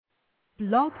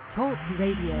Blog Talk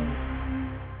Radio.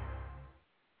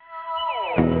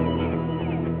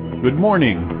 Good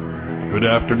morning, good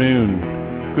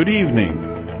afternoon, good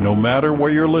evening, no matter where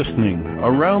you're listening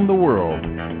around the world.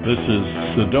 This is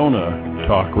Sedona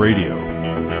Talk Radio.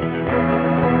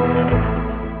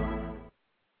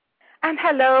 And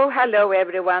hello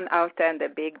everyone out there in the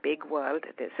big world.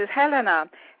 This is Helena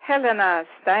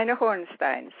Steiner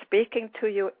Hornsteyn speaking to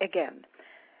you again.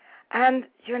 And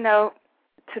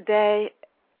today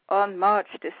on March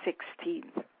the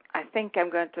 16th, I think I'm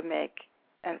going to make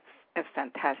a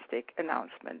fantastic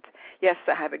announcement. Yes,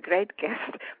 I have a great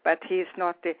guest, but he's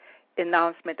not the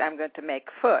announcement I'm going to make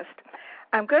first.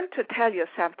 I'm going to tell you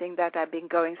something that I've been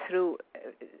going through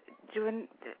during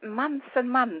months and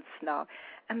months now,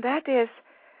 and that is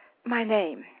my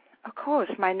name. Of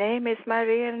course, my name is my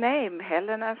real name,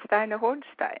 Helena Steiner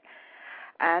Hornsteyn.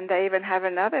 And I even have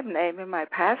another name in my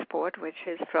passport, which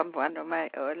is from one of my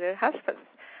earlier husbands.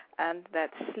 And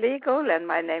that's legal, and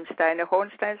my name Steiner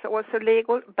Hornsteyn is also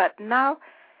legal. But now,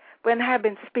 when I have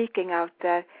been speaking out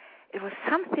there, it was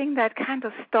something that kind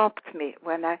of stopped me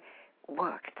when I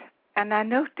worked. And I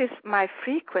noticed my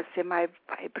frequency, my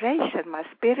vibration, my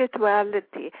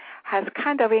spirituality has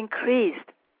kind of increased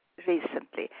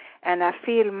recently. And I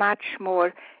feel much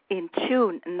more in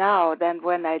tune now than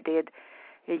when I did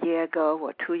a year ago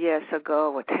or 2 years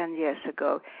ago or 10 years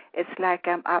ago. It's like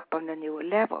I'm up on a new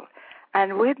level.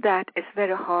 And with that, it's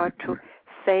very hard to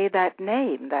say that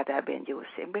name that I've been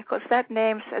using, because that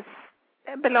name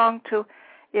belonged to,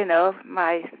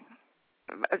 my,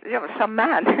 some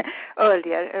man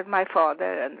earlier, my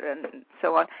father and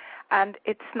so on. And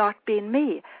it's not been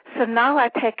me. So now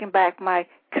I've taken back my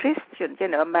Christian,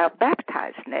 my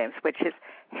baptized names, which is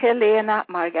Helena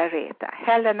Margareta.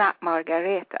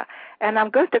 And I'm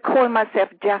going to call myself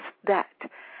just that.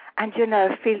 And,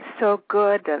 it feels so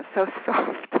good and so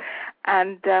soft.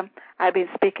 And I've been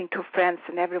speaking to friends,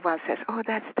 and everyone says, oh,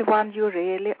 that's the one you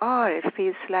really are. It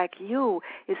feels like you.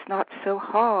 It's not so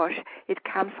harsh. It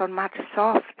comes on much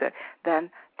softer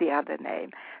than the other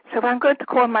name. So I'm going to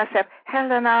call myself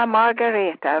Helena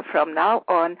Margareta from now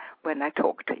on when I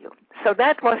talk to you. So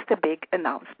that was the big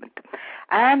announcement.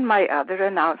 And my other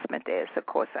announcement is, of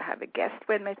course, I have a guest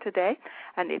with me today.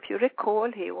 And if you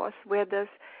recall, he was with us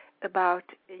about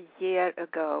a year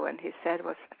ago, and he said it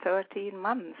was 13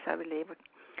 months, I believe.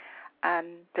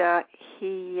 And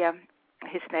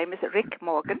his name is Ric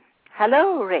Morgan.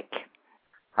 Hello, Ric.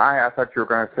 Hi, I thought you were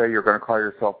going to say you're going to call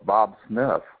yourself Bob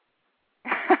Smith.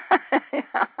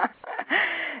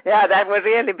 Yeah, that would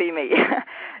really be me.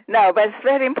 No, but it's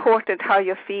very important how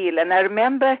you feel. And I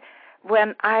remember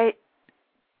when I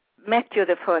met you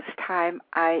the first time,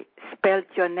 I spelled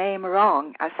your name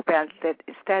wrong. I spelled it,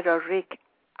 instead of Ric,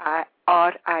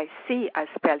 R-I-C, I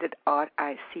spelled it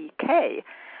R-I-C-K.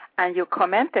 And you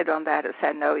commented on that and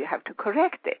said, no, you have to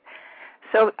correct it.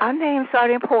 So our names are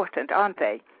important, aren't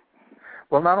they?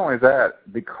 Well, not only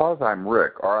that, because I'm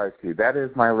Ric, R-I-C, that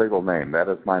is my legal name. That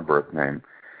is my birth name.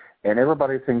 And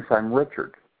everybody thinks I'm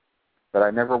Richard. But I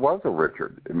never was a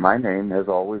Richard. My name has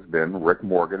always been Ric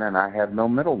Morgan, and I have no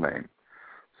middle name.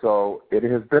 So it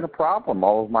has been a problem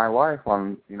all of my life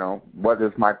on, what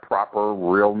is my proper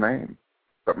real name.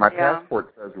 But my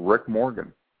passport says Ric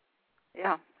Morgan.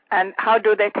 Yeah. And how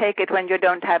do they take it when you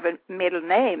don't have a middle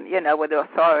name, with the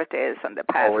authorities and the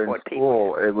passport people?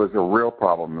 Oh, in school, it was a real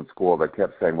problem in school. They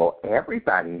kept saying, well,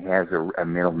 everybody has a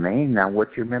middle name. Now,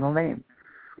 what's your middle name?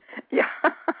 Yeah.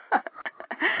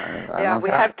 Yeah, we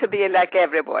have to be like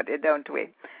everybody, don't we?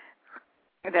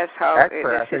 That's how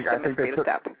the system is built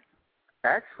up.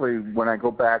 Actually, when I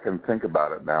go back and think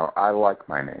about it now, I like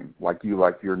my name. Like you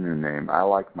like your new name. I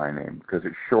like my name because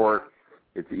it's short,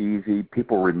 it's easy,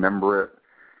 people remember it,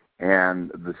 and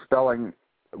the spelling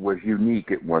was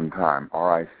unique at one time.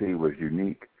 R-I-C was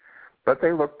unique. But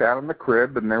they looked down in the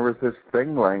crib, and there was this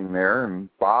thing laying there, and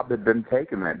Bob had been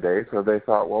taken that day, so they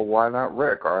thought, well, why not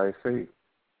Ric, R-I-C?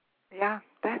 Yeah,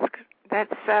 that's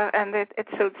and it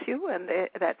suits you, and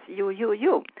that's you.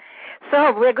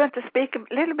 So we're going to speak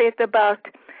a little bit about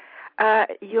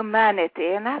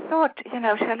humanity, and I thought,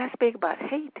 shall I speak about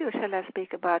Haiti or shall I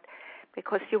speak about,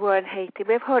 because you were in Haiti.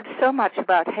 We've heard so much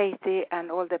about Haiti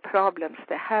and all the problems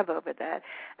they have over there,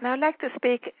 and I'd like to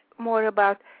speak more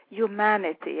about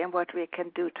humanity and what we can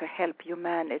do to help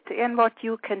humanity and what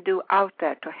you can do out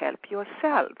there to help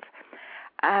yourself.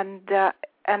 And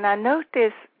I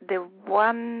notice the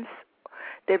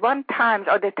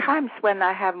times when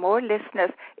I have more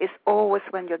listeners is always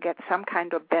when you get some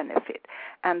kind of benefit.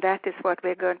 And that is what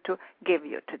we're going to give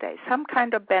you today. Some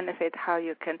kind of benefit, how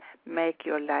you can make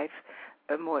your life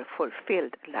a more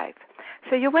fulfilled life.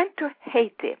 So you went to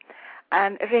Haiti.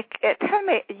 And Ric, tell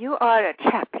me, you are a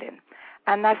chaplain.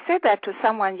 And I said that to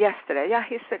someone yesterday. Yeah,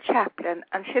 he's a chaplain.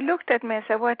 And she looked at me and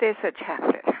said, what is a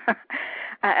chaplain?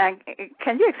 And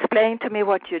can you explain to me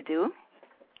what you do?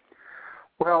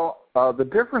 Well, the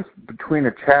difference between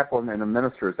a chaplain and a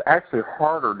minister is actually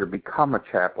harder to become a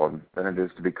chaplain than it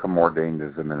is to become ordained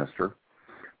as a minister,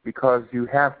 because you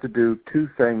have to do two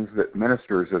things that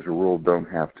ministers, as a rule, don't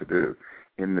have to do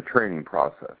in the training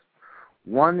process.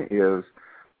 One is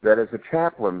that as a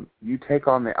chaplain, you take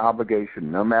on the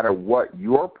obligation, no matter what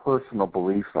your personal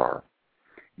beliefs are,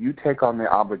 you take on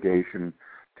the obligation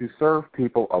to serve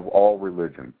people of all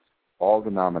religions, all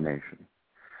denominations.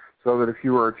 So that if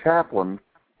you were a chaplain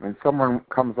and someone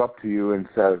comes up to you and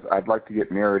says, I'd like to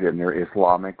get married, and they're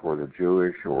Islamic or they're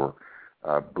Jewish or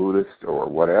Buddhist or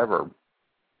whatever,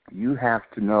 you have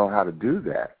to know how to do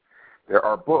that. There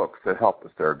are books that help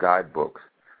us. There are guidebooks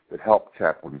that help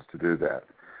chaplains to do that.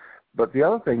 But the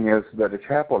other thing is that a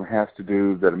chaplain has to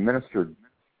do that a minister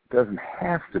doesn't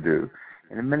have to do,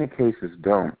 and in many cases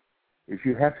don't, is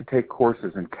you have to take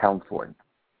courses in counseling.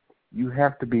 You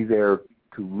have to be there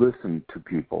to listen to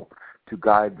people, to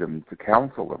guide them, to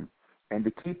counsel them, and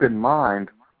to keep in mind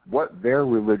what their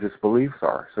religious beliefs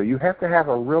are. So you have to have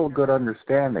a real good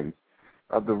understanding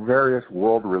of the various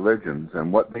world religions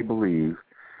and what they believe,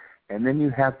 and then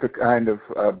you have to kind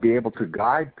of be able to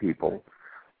guide people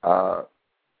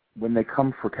when they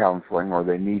come for counseling or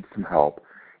they need some help,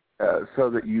 so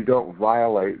that you don't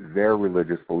violate their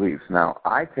religious beliefs. Now,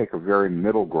 I take a very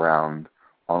middle ground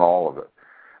on all of it.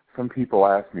 Some people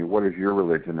ask me, what is your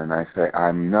religion? And I say,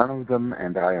 I'm none of them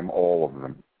and I am all of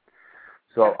them.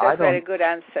 So That's a very good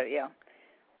answer, yeah.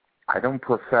 I don't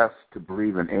profess to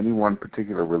believe in any one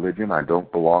particular religion. I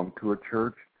don't belong to a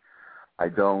church. I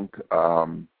don't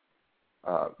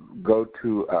go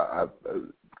to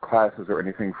classes or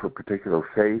anything for a particular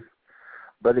faith.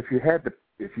 But if you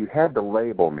had to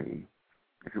label me,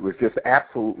 if it was just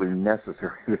absolutely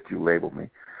necessary that you label me,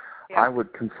 yeah, I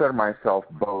would consider myself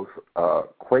both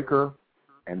Quaker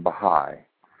and Baha'i.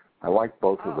 I like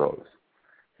both of those.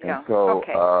 Yeah. And so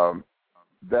okay.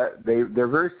 that they're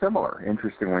very similar,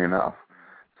 interestingly enough.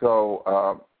 So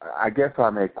I guess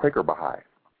I'm a Quaker Baha'i.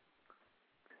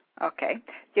 Okay.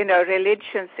 You know,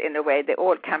 religions, in a way, they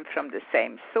all come from the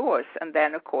same source, and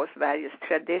then, of course, various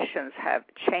traditions have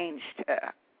changed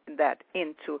that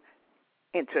into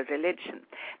religion.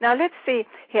 Now, let's see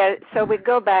here. So we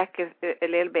go back a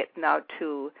little bit now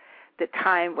to the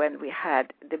time when we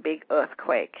had the big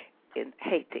earthquake in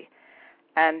Haiti.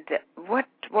 And what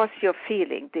was your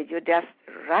feeling? Did you just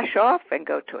rush off and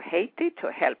go to Haiti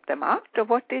to help them out, or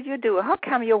what did you do? How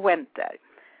come you went there?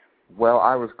 Well,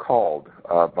 I was called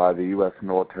by the U.S.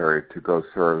 military to go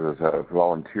serve as a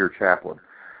volunteer chaplain.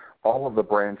 All of the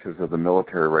branches of the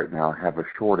military right now have a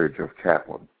shortage of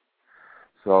chaplains.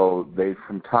 So they,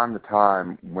 from time to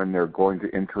time, when they're going to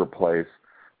enter a place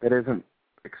that isn't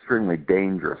extremely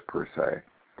dangerous per se,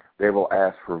 they will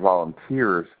ask for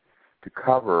volunteers to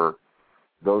cover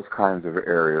those kinds of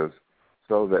areas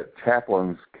so that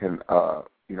chaplains can,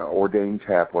 ordained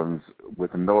chaplains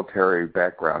with a military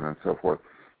background and so forth,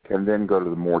 can then go to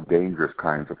the more dangerous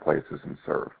kinds of places and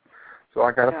serve. So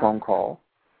I got a phone call.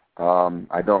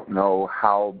 I don't know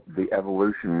how the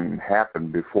evolution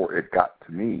happened before it got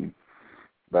to me,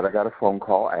 but I got a phone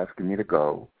call asking me to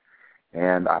go,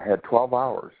 and I had 12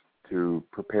 hours to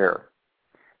prepare.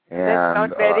 And, that's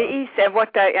not very easy.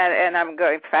 And I'm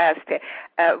going fast here.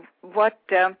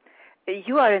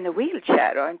 You are in a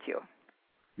wheelchair, aren't you?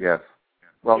 Yes.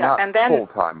 Well, not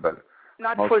full-time, but...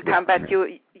 Not full-time, but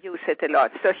you use it a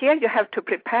lot. So here you have to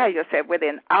prepare yourself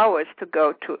within hours to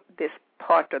go to this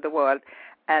part of the world,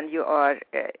 and you are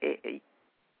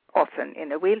often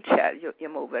in a wheelchair. You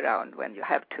move around when you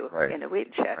have to in a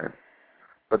wheelchair. Right.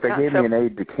 But they gave me an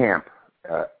aide de camp.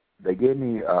 They gave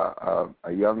me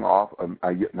a young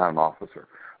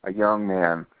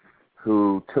man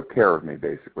who took care of me,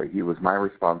 basically. He was my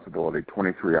responsibility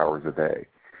 23 hours a day.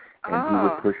 And he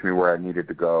would push me where I needed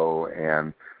to go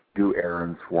and do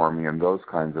errands for me and those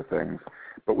kinds of things.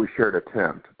 But we shared a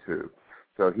tent, too.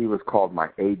 So he was called my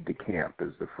aide de camp,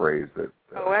 is the phrase that...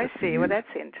 I see. Well, that's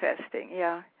interesting,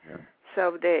 yeah.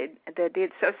 So they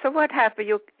did. So what happened?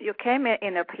 You came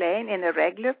in a plane, in a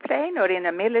regular plane, or in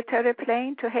a military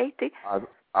plane to Haiti?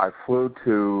 I flew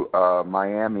to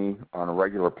Miami on a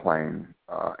regular plane,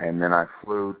 and then I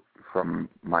flew from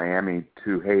Miami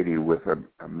to Haiti with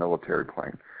a military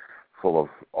plane full of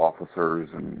officers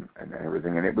and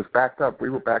everything, and it was backed up. We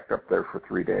were backed up there for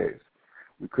 3 days.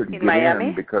 We couldn't get Miami?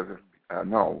 in because of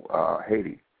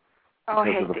Haiti. Oh,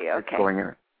 Haiti, okay.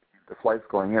 The flights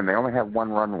going in, they only have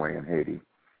one runway in Haiti,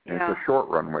 and it's a short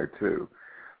runway too.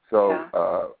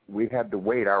 So we had to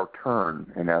wait our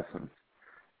turn, in essence.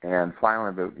 And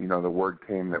finally, the word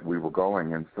came that we were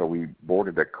going, and so we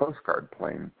boarded a Coast Guard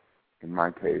plane. In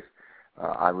my case,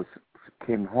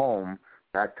 came home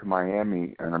back to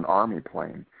Miami in an Army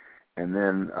plane, and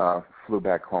then flew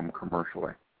back home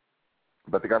commercially.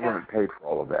 But the government paid for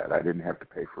all of that. I didn't have to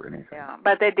pay for anything. Yeah,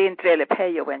 but they didn't really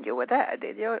pay you when you were there,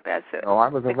 did you? No, I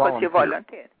was a volunteer. Because you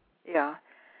volunteered. Yeah.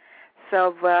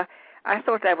 So I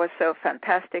thought that was so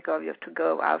fantastic of you to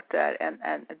go out there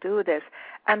and do this.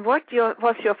 And what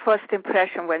was your first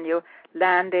impression when you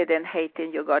landed in Haiti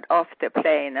and you got off the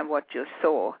plane and what you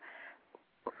saw?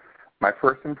 My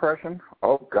first impression?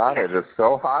 Oh, God, It is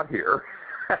so hot here.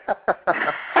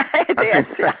 It is.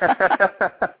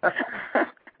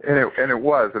 And it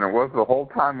was the whole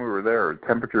time we were there.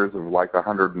 Temperatures of like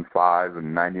 105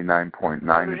 and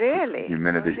 99.9 really?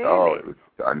 humidity. Really? Oh, it was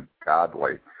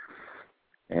ungodly.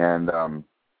 And one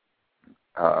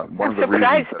I'm of the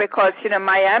surprised reasons because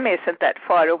Miami isn't that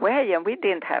far away, and we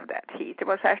didn't have that heat. It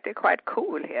was actually quite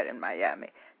cool here in Miami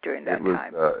during that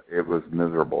time. It was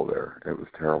miserable there. It was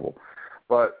terrible.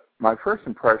 But my first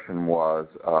impression was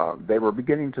they were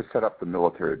beginning to set up the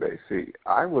military base. See,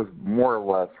 I was more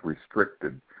or less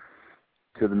restricted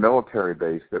to the military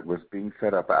base that was being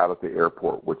set up out at the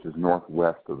airport, which is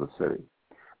northwest of the city.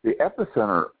 The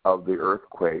epicenter of the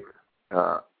earthquake,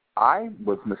 I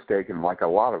was mistaken, like a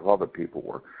lot of other people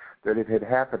were, that it had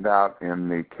happened out in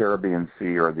the Caribbean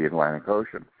Sea or the Atlantic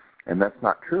Ocean. And that's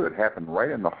not true. It happened right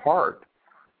in the heart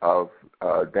of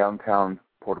downtown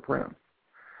Port-au-Prince.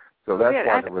 So that's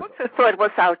why I also thought it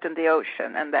was out in the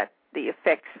ocean and that the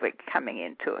effects were coming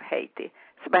into Haiti.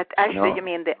 But actually, you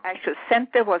mean the actual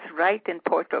center was right in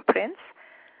Port-au-Prince?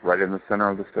 Right in the center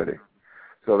of the city.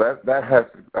 So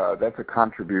that's a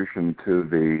contribution to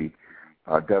the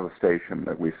devastation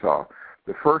that we saw.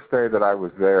 The first day that I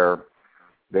was there,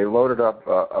 they loaded up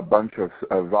a bunch of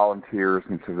volunteers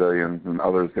and civilians and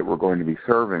others that were going to be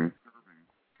serving,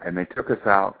 and they took us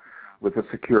out with a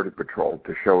security patrol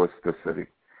to show us the city.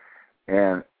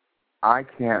 And I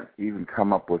can't even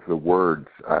come up with the words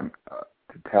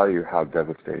to tell you how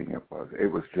devastating it was. It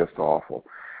was just awful.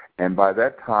 And by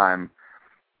that time,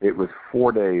 it was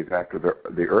 4 days after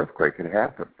the earthquake had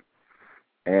happened.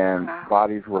 And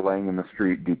bodies were laying in the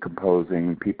street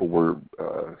decomposing. People were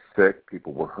sick.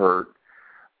 People were hurt.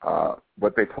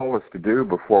 What they told us to do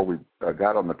before we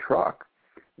got on the truck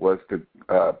was to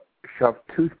shove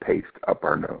toothpaste up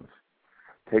our nose.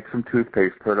 Take some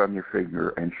toothpaste, put it on your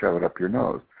finger, and shove it up your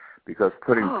nose. Because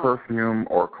putting perfume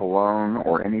or cologne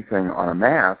or anything on a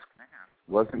mask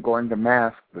wasn't going to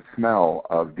mask the smell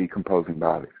of decomposing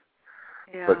bodies.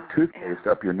 Yeah, but toothpaste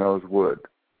up your nose would.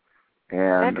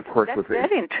 And of course, that's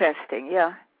very interesting,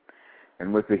 yeah.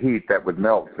 And with the heat, that would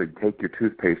melt. So you'd take your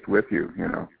toothpaste with you,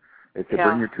 They said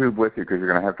bring your tube with you because you're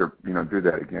going to have to, do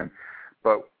that again.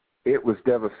 But it was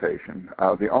devastation.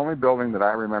 The only building that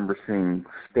I remember seeing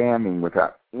standing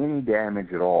without any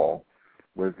damage at all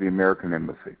was the American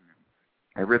Embassy.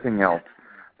 Everything else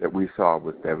that we saw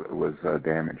was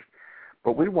damaged.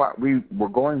 But we were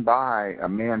going by a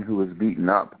man who was beaten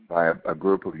up by a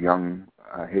group of young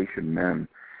Haitian men,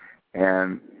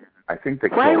 and I think they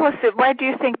Why do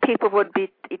you think people would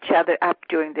beat each other up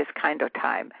during this kind of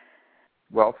time?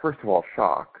 Well, first of all,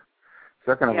 shock.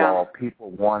 Second of all,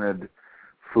 people wanted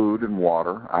food and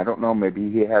water. I don't know,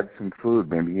 maybe he had some food,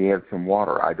 maybe he had some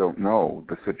water. I don't know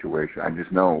the situation. I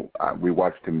just know we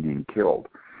watched him being killed.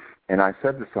 And I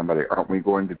said to somebody, aren't we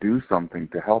going to do something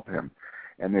to help him?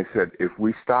 And they said, if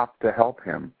we stop to help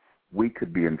him, we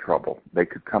could be in trouble. They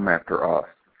could come after us.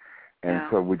 And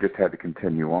so we just had to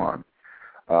continue on.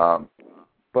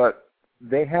 But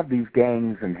they have these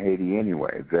gangs in Haiti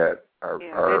anyway that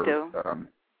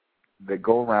they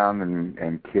go around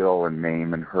and kill and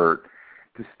maim and hurt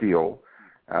to steal.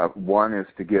 One is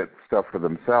to get stuff for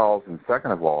themselves, and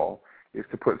second of all is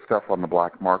to put stuff on the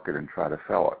black market and try to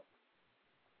sell it.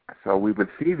 So we would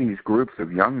see these groups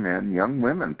of young men, young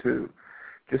women too,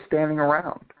 just standing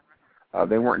around.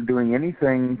 They weren't doing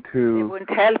anything to... They wouldn't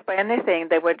help anything.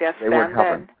 They would just stand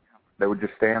there. They would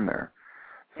just stand there.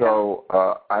 So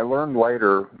I learned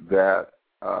later that,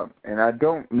 and I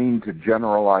don't mean to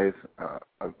generalize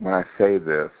when I say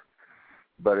this,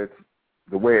 but it's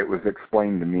the way it was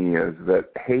explained to me is that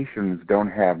Haitians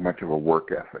don't have much of a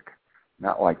work ethic,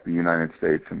 not like the United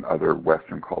States and other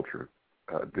Western cultures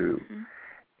do. Mm-hmm.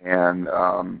 And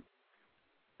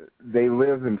they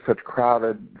live in such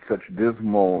crowded, such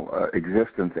dismal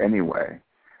existence anyway.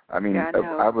 I mean,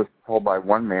 I was told by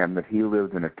one man that he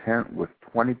lived in a tent with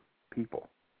 20 people.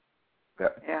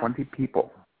 20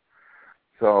 people.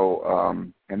 So,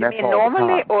 and that's you mean all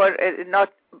normally the time. or not,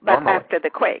 but Normally. after the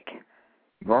quake?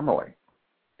 Normally.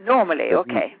 Normally,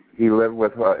 okay. He lived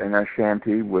with in a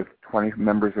shanty with 20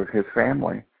 members of his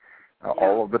family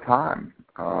all of the time.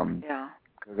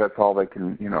 Because that's all they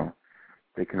can,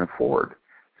 they can afford.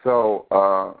 So,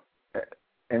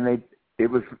 and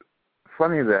it was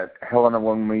funny that Helena,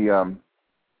 when we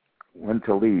went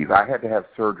to leave, I had to have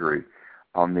surgery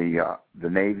on the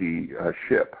Navy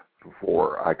ship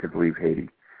before I could leave Haiti.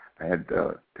 I had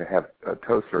to have a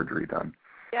toe surgery done.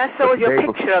 Yeah, I saw your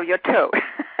picture of your toe.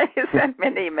 You sent me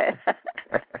an email.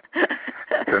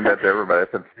 Send that to everybody.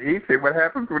 I said, see what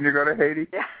happens when you go to Haiti?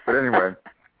 Yeah. But anyway,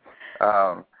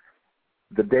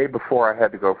 the day before I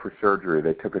had to go for surgery,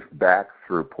 they took us back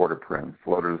through Port-au-Prince,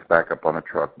 loaded us back up on a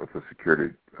truck with a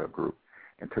security group,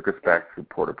 and took us back through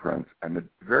Port-au-Prince. And the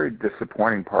very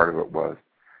disappointing part of it was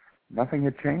nothing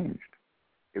had changed.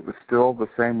 It was still the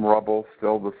same rubble,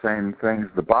 still the same things.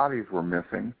 The bodies were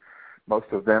missing.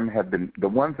 Most of them had been, the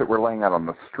ones that were laying out on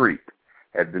the street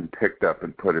had been picked up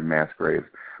and put in mass graves.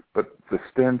 But the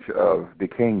stench of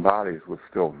decaying bodies was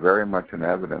still very much in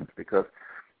evidence because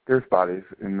there's bodies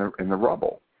in the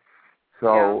rubble.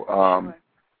 So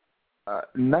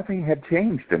nothing had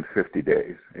changed in 50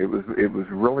 days. It was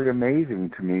really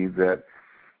amazing to me that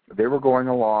they were going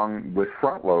along with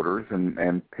front loaders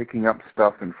and picking up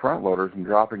stuff in front loaders and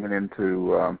dropping it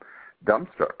into dump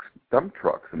trucks.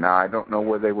 And now I don't know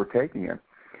where they were taking it.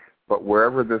 But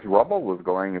wherever this rubble was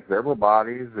going, if there were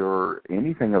bodies or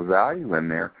anything of value in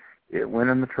there, it went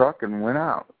in the truck and went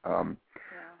out.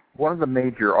 One of the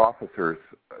major officers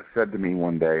said to me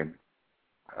one day,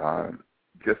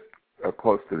 just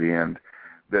close to the end,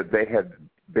 that they had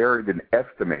buried and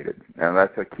estimated, and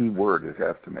that's a key word, is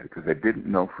estimated, because they didn't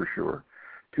know for sure,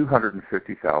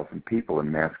 250,000 people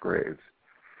in mass graves.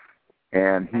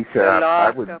 And he said,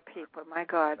 I would. A lot of people, my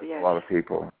God, yes. A lot of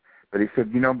people. But he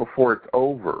said, before it's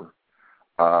over,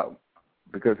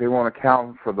 because they won't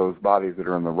account for those bodies that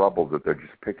are in the rubble that they're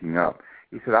just picking up.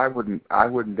 He said, I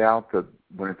wouldn't doubt that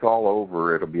when it's all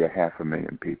over, it'll be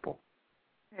 500,000 people.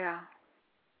 Yeah,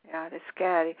 that's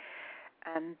scary.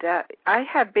 And I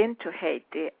have been to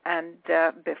Haiti, and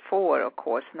before, of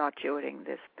course, not during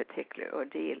this particular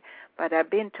ordeal, but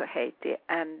I've been to Haiti,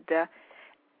 and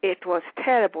it was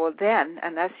terrible then.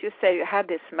 And as you say, you had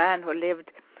this man who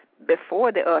lived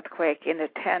before the earthquake in a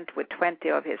tent with 20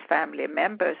 of his family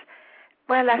members.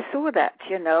 Well, I saw that,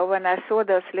 when I saw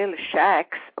those little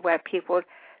shacks where people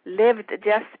lived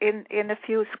just in a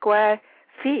few square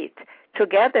feet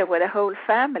together with a whole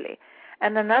family.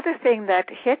 And another thing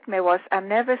that hit me was I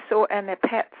never saw any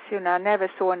pets, I never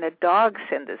saw any dogs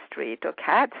in the street or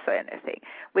cats or anything,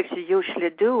 which you usually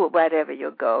do wherever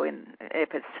you go, if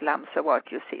it's slums or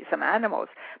what, you see some animals.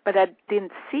 But I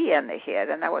didn't see any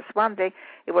here, and I was wondering,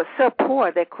 it was so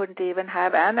poor they couldn't even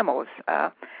have animals.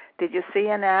 Did you see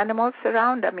any animals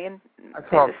around? I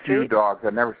saw a few dogs. I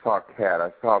never saw a cat.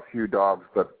 I saw a few dogs,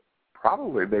 but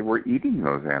probably they were eating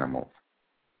those animals.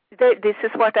 This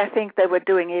is what I think they were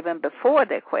doing even before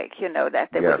the quake, that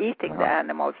they were eating the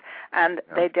animals, and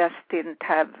they just didn't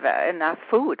have enough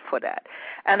food for that.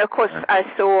 And, of course, I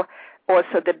saw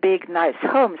also the big, nice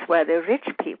homes where the rich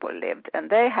people lived, and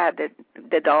they had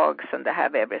the dogs and they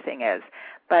have everything else.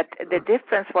 But the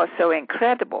difference was so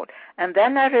incredible. And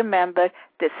then I remember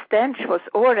the stench was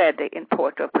already in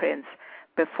Port-au-Prince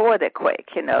before the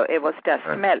quake, it was just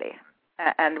smelly.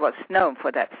 And was known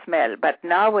for that smell, but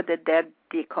now with the dead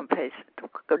decomposing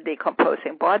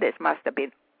bodies, must have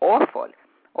been awful.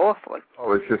 Oh,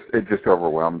 it just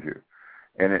overwhelmed you,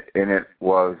 and it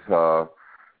was.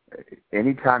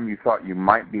 Anytime you thought you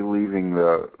might be leaving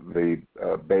the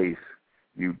base,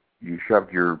 you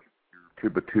shoved your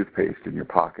tube of toothpaste in your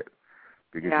pocket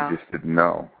because you just didn't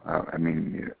know.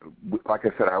 Like I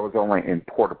said, I was only in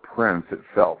Port-au-Prince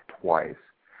itself twice.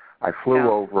 I flew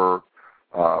over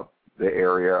the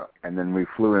area, and then we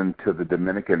flew into the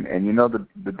Dominican. And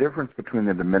the difference between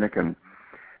the Dominican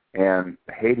and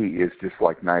Haiti is just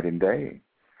like night and day.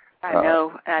 I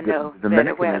know. The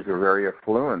Dominican is a very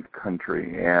affluent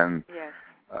country, and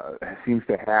seems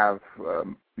to have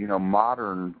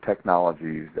modern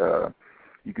technologies.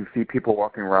 You can see people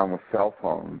walking around with cell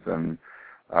phones and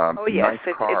nice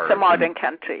cars. It's a modern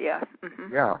country.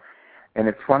 Mm-hmm. Yeah. And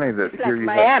it's funny that it's here like you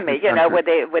Miami, have with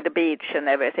the beach and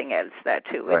everything else there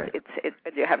too. Right.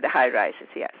 You have the high rises,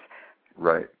 yes.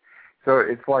 Right. So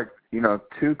it's like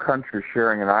two countries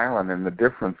sharing an island, and the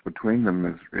difference between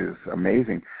them is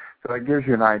amazing. So that gives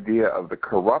you an idea of the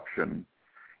corruption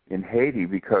in Haiti,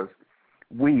 because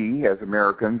we as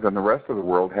Americans and the rest of the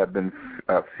world have been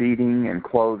feeding and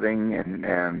clothing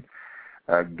and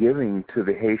giving to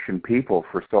the Haitian people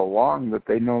for so long that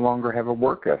they no longer have a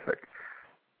work ethic.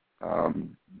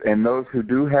 And those who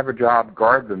do have a job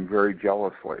guard them very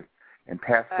jealously and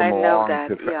pass them along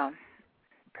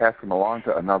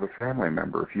to another family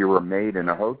member. If you're a maid in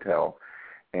a hotel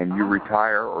and you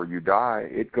retire or you die,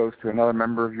 it goes to another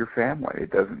member of your family.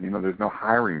 It doesn't, there's no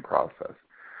hiring process.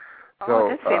 So,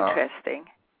 that's interesting.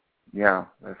 Yeah,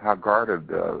 that's how guarded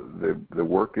the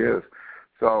work is.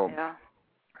 So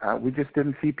we just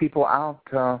didn't see people out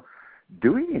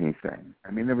doing anything.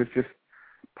 I mean, there was just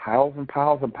piles and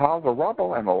piles and piles of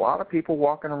rubble and a lot of people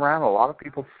walking around, a lot of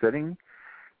people sitting,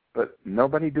 but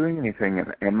nobody doing anything.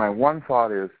 And my one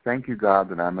thought is, thank you, God,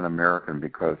 that I'm an American,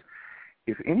 because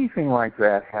if anything like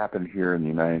that happened here in the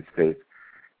United States,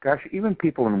 gosh, even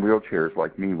people in wheelchairs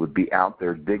like me would be out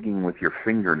there digging with your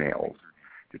fingernails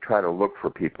to try to look for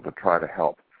people, to try to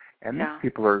help. And these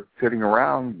people are sitting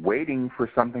around waiting for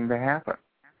something to happen.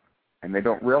 And they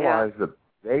don't realize that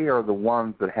they are the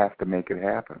ones that have to make it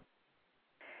happen.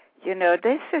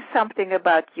 This is something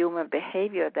about human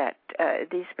behavior that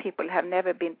these people have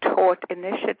never been taught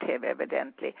initiative,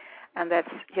 evidently. And that's,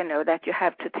 that you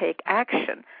have to take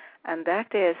action. And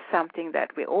that is something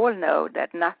that we all know,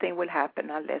 that nothing will happen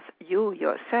unless you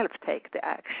yourself take the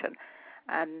action.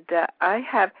 And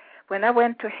when I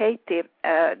went to Haiti,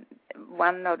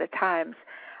 one of the times,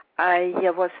 I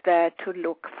was there to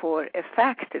look for a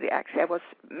factory. Actually, I was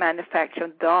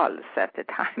manufacturing dolls at the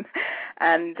time.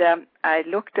 And I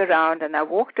looked around and I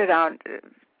walked around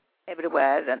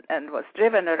everywhere and was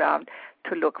driven around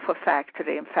to look for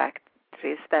factories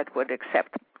that would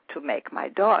accept to make my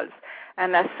dolls.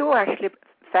 And I saw actually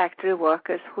factory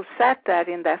workers who sat there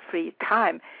in their free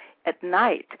time at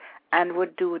night and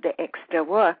would do the extra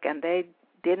work, and they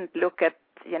didn't look at,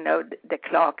 the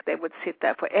clock. They would sit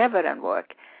there forever and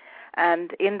work.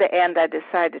 And in the end, I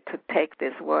decided to take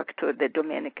this work to the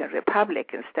Dominican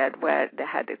Republic instead, where they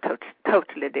had a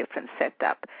totally different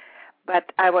setup.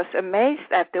 But I was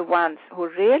amazed at the ones who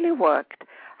really worked,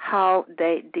 how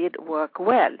they did work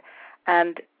well.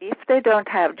 And if they don't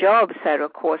have jobs there,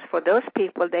 of course, for those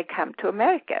people, they come to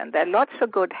America. And there are lots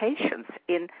of good Haitians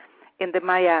in the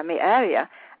Miami area,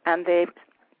 and they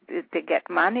get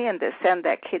money and they send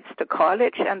their kids to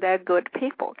college, and they're good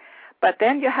people. But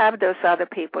then you have those other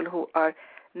people who are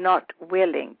not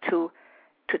willing to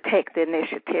take the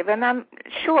initiative. And I'm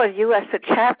sure you as a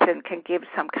chaplain can give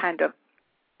some kind of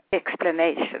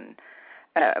explanation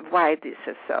why this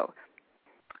is so.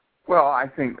 Well, I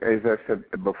think, as I said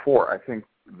before, I think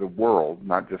the world,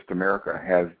 not just America,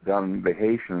 has done the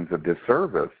Haitians a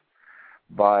disservice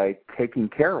by taking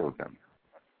care of them,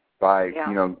 by,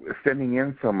 sending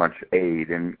in so much aid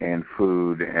and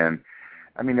food. And,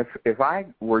 I mean, if I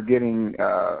were getting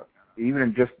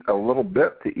even just a little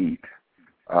bit to eat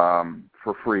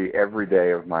for free every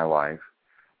day of my life,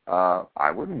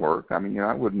 I wouldn't work. I mean,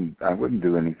 I wouldn't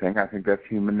do anything. I think that's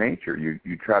human nature.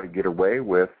 You try to get away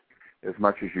with as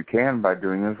much as you can by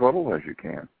doing as little as you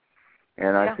can.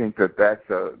 And I think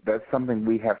that's something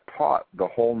we have taught the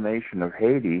whole nation of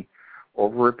Haiti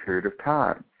over a period of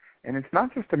time. And it's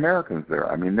not just Americans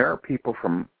there. I mean, there are people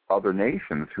from other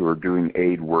nations who are doing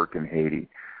aid work in Haiti.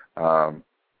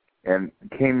 And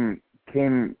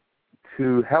came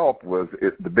to help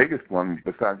the biggest one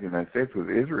besides the United States was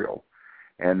Israel.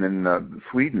 And then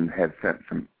Sweden had sent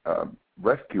some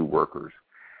rescue workers.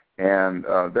 And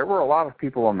there were a lot of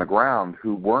people on the ground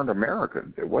who weren't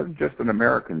Americans. It wasn't just an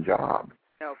American job.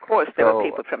 No, of course, there were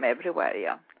people from everywhere,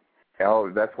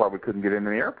 Oh, that's why we couldn't get into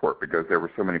the airport, because there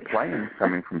were so many planes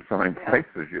coming from so many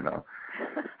places,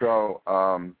 So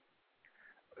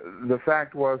the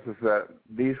fact is that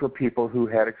these were people who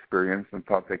had experience and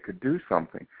thought they could do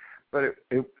something. But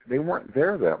they weren't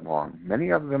there that long. Many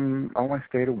of them only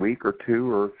stayed a week or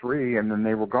two or three, and then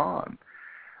they were gone.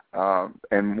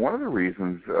 And one of the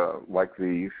reasons, like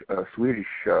these Swedish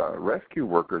rescue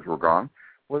workers were gone,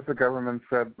 was the government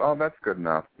said, "Oh, that's good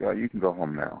enough. You can go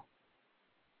home now."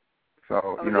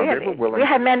 So, really? They were willing. We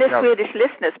have many Swedish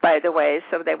listeners, by the way,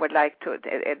 so they would like to.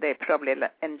 They probably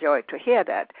enjoy to hear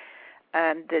that.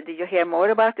 And did you hear more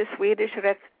about the Swedish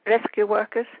rescue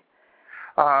workers?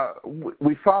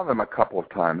 We saw them a couple of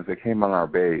times. They came on our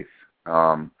base,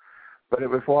 but it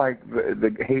was like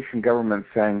the Haitian government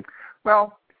saying,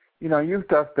 "Well, you've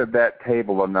dusted that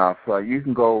table enough. You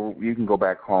can go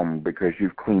back home because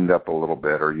you've cleaned up a little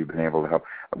bit, or you've been able to help.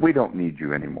 We don't need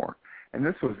you anymore." And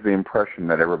this was the impression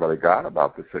that everybody got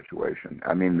about the situation.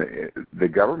 I mean, the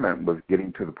government was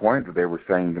getting to the point that they were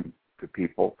saying to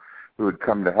people who had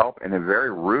come to help in a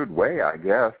very rude way, I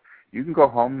guess, "You can go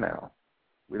home now.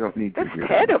 We don't need to That's hear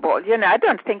terrible. I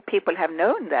don't think people have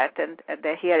known that, and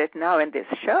they hear it now in this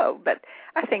show. But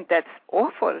I think that's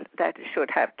awful that it should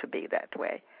have to be that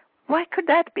way. Why could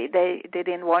that be? They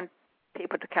didn't want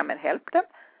people to come and help them?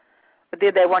 Or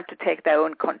did they want to take their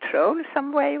own control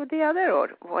some way or the other? Or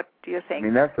what do you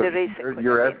think that's the reason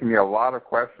you're asking me a lot of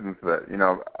questions that,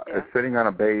 sitting on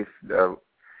a base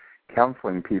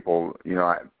counseling people,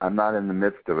 I'm not in the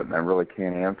midst of it, and I really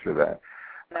can't answer that.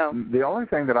 No. The only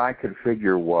thing that I could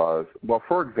figure was, well,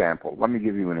 for example, let me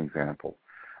give you an example.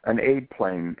 An aid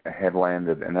plane had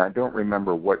landed, and I don't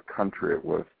remember what country it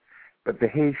was, but the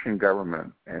Haitian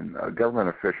government and government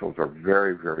officials are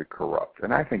very, very corrupt,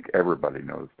 and I think everybody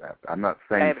knows that. I'm not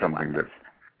saying something that,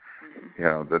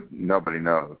 that nobody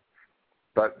knows.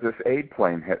 But this aid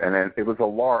plane had, and it was a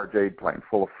large aid plane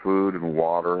full of food and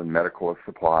water and medical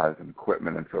supplies and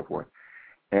equipment and so forth.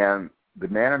 And the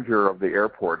manager of the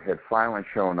airport had finally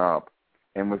shown up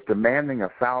and was demanding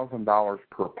 $1,000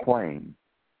 per plane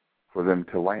for them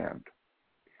to land.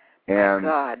 And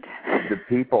the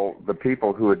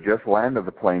people who had just landed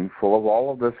the plane full of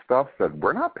all of this stuff said,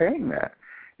 "We're not paying that."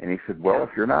 And he said, "Well, if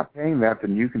you're not paying that,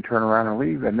 then you can turn around and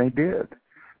leave." And they did.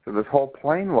 So this whole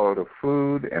plane load of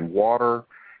food and water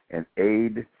and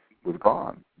aid was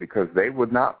gone because they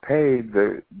would not pay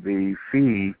the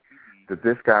fee that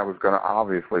this guy was going to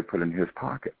obviously put in his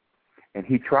pocket. And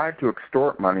he tried to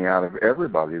extort money out of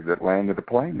everybody that landed the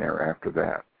plane there after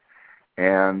that.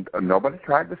 And nobody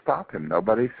tried to stop him.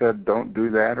 Nobody said, "Don't do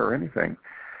that," or anything.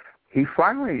 He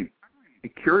finally,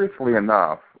 curiously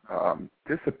enough,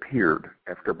 disappeared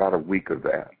after about a week of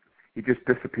that. He just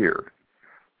disappeared.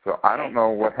 So I don't know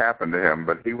what happened to him,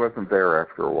 but he wasn't there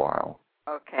after a while.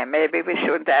 Okay, maybe we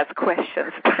shouldn't ask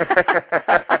questions.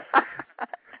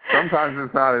 Sometimes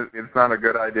it's not a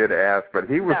good idea to ask, but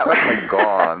he was suddenly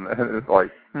gone. It's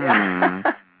like,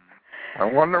 I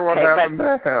wonder what happened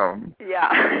to him.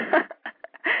 Yeah.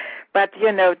 But,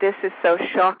 this is so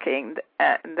shocking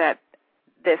that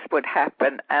this would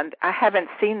happen, and I haven't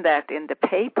seen that in the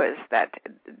papers that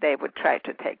they would try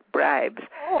to take bribes.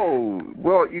 Oh,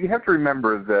 well, you have to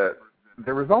remember that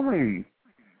there was only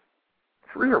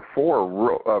 3 or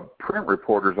 4 print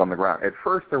reporters on the ground. At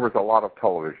first, there was a lot of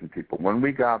television people. When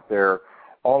we got there,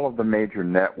 all of the major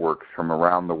networks from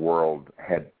around the world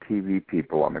had TV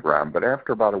people on the ground, but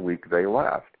after about a week, they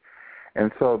left.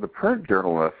 And so the print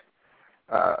journalists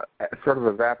sort of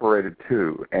evaporated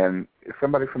too, and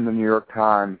somebody from the New York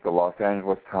Times, the Los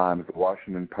Angeles Times, the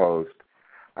Washington Post,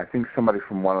 I think somebody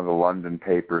from one of the London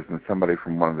papers and somebody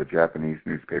from one of the Japanese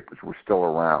newspapers were still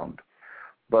around.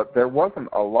 But there wasn't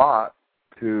a lot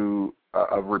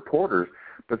of reporters,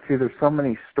 but see, there's so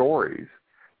many stories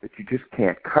that you just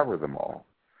can't cover them all.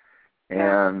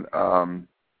 And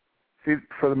see,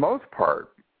 for the most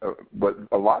part, what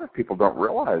a lot of people don't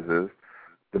realize is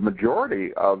the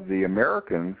majority of the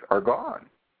Americans are gone.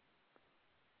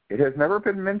 It has never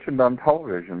been mentioned on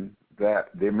television that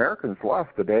the Americans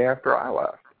left the day after I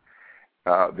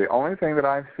left. The only thing that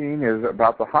I've seen is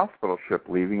about the hospital ship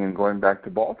leaving and going back to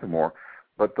Baltimore.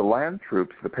 But the land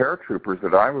troops, the paratroopers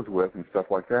that I was with and stuff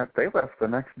like that, they left the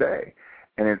next day.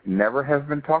 And it never has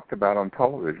been talked about on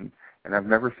television. And I've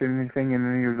never seen anything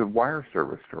in any of the wire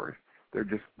service stories. They're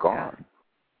just gone.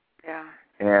 Yeah.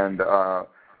 And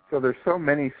so there's so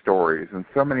many stories and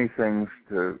so many things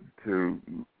to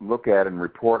look at and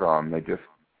report on. I guess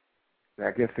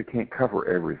they can't cover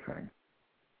everything.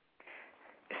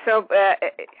 So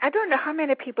I don't know how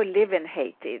many people live in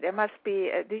Haiti. There must be,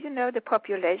 do you know the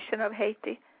population of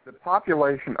Haiti? The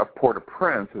population of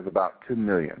Port-au-Prince is about 2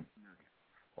 million,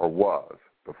 or was,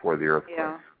 before the earthquake.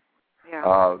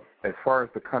 Yeah. As far as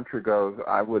the country goes,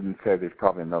 I wouldn't say there's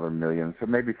probably another million, so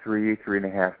maybe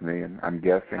 3.5 million, I'm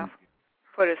guessing. Yeah.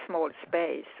 For a small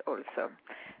space also.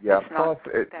 Yeah, plus,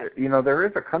 there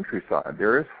is a countryside.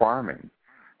 There is farming.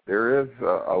 There is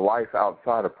a life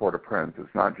outside of Port-au-Prince.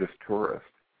 It's not just tourists.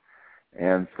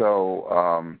 And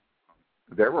so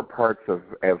there were parts of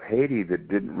Haiti that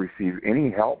didn't receive any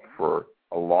help for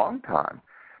a long time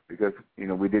because,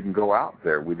 we didn't go out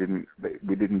there. We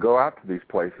didn't go out to these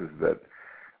places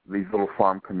these little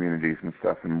farm communities and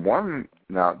stuff. And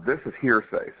now this is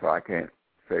hearsay, so I can't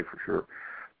say for sure,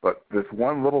 but this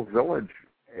one little village,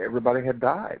 everybody had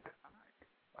died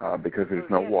because there's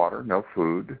no water, no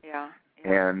food. Yeah.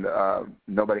 And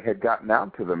nobody had gotten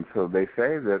out to them. So they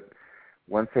say that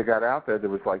once they got out there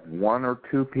was like 1 or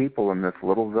 2 people in this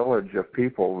little village of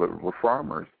people that were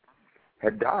farmers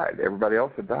had died. Everybody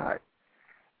else had died.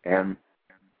 And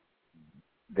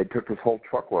they took this whole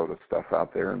truckload of stuff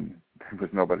out there, and there was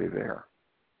nobody there.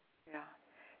 Yeah,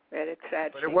 very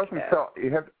tragic. But it wasn't so.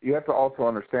 You have to also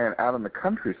understand, out in the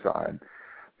countryside,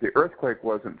 the earthquake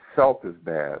wasn't felt as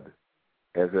bad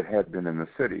as it had been in the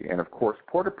city. And, of course,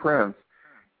 Port-au-Prince,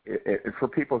 for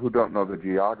people who don't know the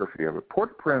geography of it,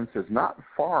 Port-au-Prince is not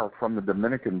far from the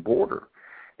Dominican border.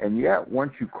 And yet,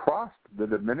 once you crossed the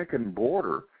Dominican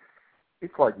border,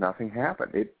 it's like nothing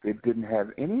happened. It didn't have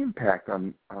any impact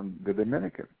on the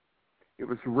Dominican. It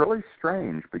was really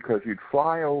strange because you'd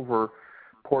fly over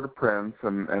Port-au-Prince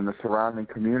and the surrounding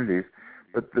communities,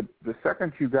 but the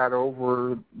second you got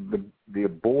over the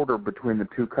border between the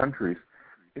two countries,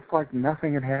 it's like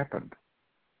nothing had happened.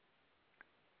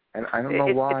 And I don't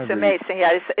know why. It's amazing.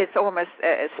 Yeah, it's almost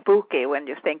spooky when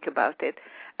you think about it.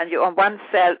 And you on one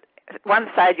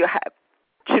side you have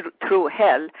true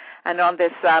hell, and on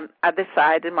this other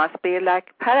side it must be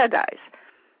like paradise.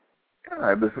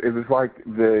 Yeah, it was like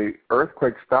the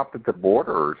earthquake stopped at the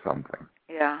border or something.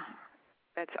 Yeah,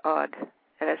 that's odd.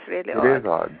 That's really odd. It is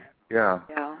odd. Yeah.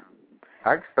 Yeah.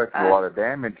 I expected a lot of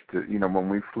damage when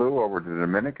we flew over to the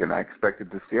Dominican, I expected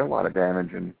to see a lot of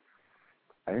damage, and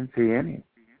I didn't see any.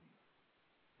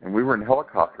 And we were in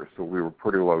helicopters, so we were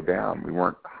pretty low down. We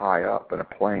weren't high up in a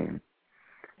plane.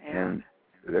 Yeah. And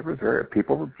there was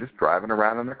people were just driving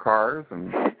around in their cars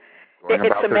and going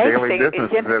about their daily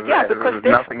business as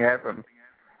nothing happened.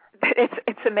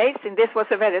 It's amazing. This was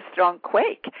a very strong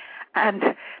quake, and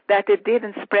that it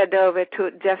didn't spread over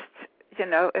to just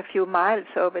a few miles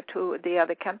over to the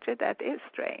other country. That is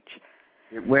strange.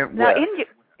 It went now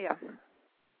west.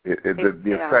 The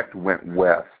yeah. effect went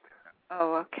west.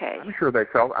 Oh, okay. I'm sure they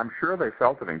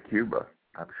felt it in Cuba.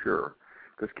 I'm sure,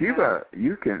 because Cuba,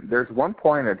 there's one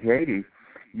point at Haiti,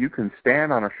 you can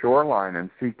stand on a shoreline and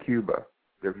see Cuba.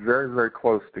 They're very, very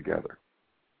close together.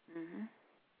 Mm-hmm.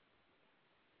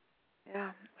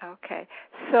 Yeah. Okay.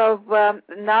 So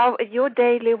now your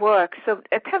daily work. So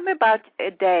tell me about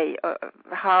a day,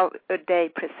 how a day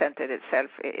presented itself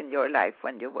in your life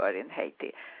when you were in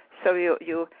Haiti. So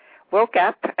you woke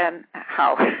up, and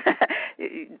how?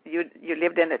 you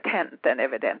lived in a tent then,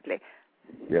 evidently.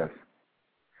 Yes.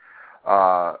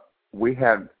 We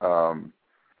had,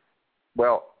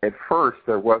 at first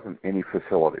there wasn't any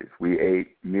facilities. We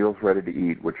ate meals ready to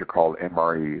eat, which are called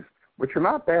MREs, which are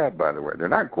not bad, by the way. They're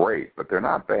not great, but they're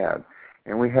not bad.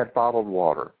 And we had bottled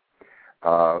water.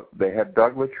 They had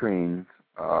dug latrines,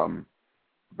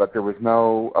 but there was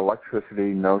no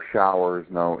electricity, no showers,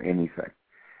 no anything.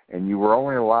 And you were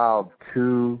only allowed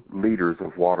 2 liters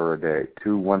of water a day,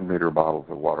 2 1-liter bottles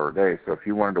of water a day. So if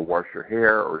you wanted to wash your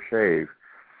hair or shave,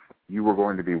 you were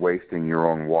going to be wasting your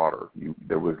own water.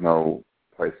 There was no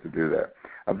place to do that.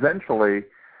 Eventually,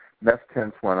 mess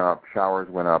tents went up, showers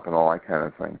went up, and all that kind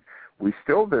of thing. We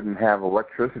still didn't have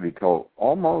electricity till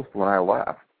almost when I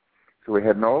left. So we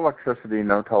had no electricity,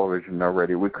 no television, no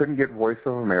radio. We couldn't get Voice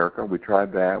of America. We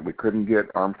tried that. We couldn't get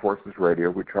Armed Forces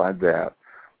Radio. We tried that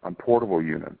on portable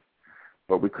units,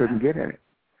 but we couldn't get any.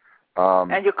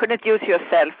 And you couldn't use your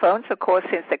cell phones, of course,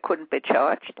 since they couldn't be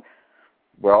charged.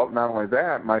 Well, not only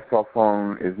that, my cell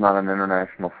phone is not an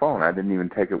international phone. I didn't even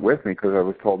take it with me because I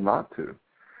was told not to,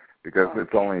 because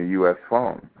it's only a U.S.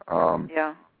 phone.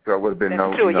 Yeah. So it would have been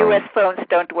That's true. U.S. phones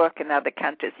don't work in other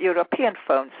countries. European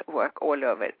phones work all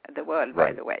over the world,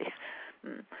 right. By the way.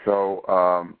 Mm. So,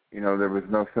 there was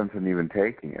no sense in even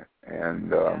taking it.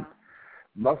 And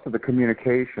most of the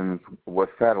communications was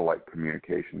satellite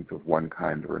communications of one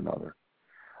kind or another.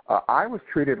 I was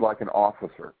treated like an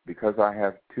officer because I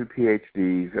have 2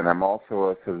 PhDs and I'm also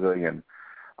a civilian.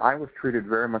 I was treated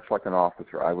very much like an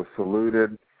officer. I was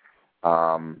saluted,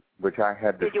 which I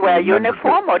had to. Did you wear a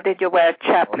uniform or did you wear a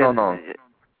chaplain? Oh,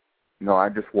 no, I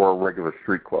just wore regular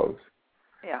street clothes.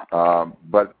 Yeah.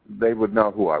 But they would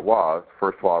know who I was.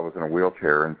 First of all, I was in a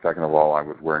wheelchair, and second of all, I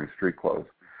was wearing street clothes.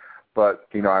 But,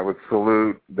 I would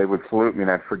salute, they would salute me,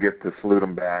 and I'd forget to salute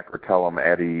them back or tell them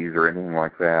at ease or anything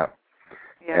like that.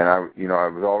 Yeah. And I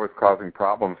was always causing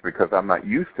problems because I'm not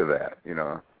used to that,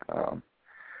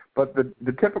 But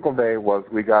the typical day was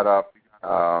we got up.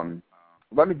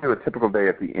 Let me do a typical day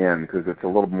at the end because it's a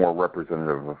little more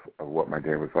representative of what my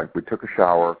day was like. We took a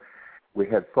shower. We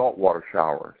had saltwater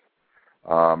showers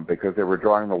because they were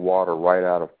drawing the water right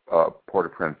out of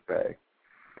Port-au-Prince Bay.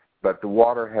 But the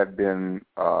water had been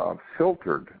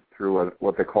filtered through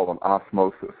what they call an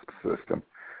osmosis system,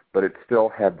 but it still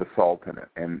had the salt in it.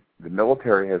 And the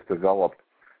military has developed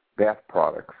bath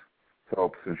products,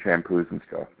 soaps and shampoos and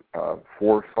stuff,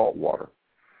 for salt water.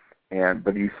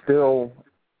 But you still,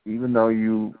 even though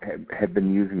you had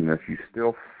been using this, you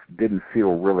still didn't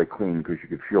feel really clean because you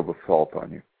could feel the salt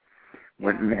on you.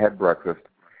 Went and had breakfast.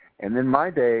 And then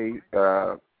my day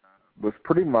was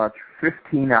pretty much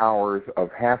 15 hours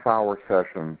of half-hour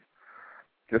sessions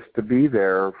just to be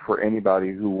there for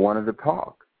anybody who wanted to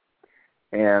talk.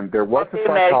 And there was the a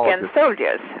psychologist. American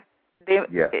soldiers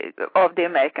Yes. of the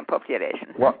American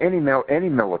population. Well, any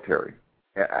military.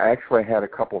 I actually had a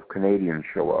couple of Canadians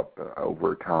show up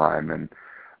over time, and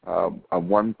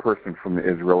one person from the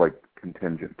Israeli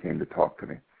contingent came to talk to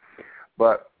me.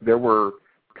 But there were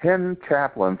 10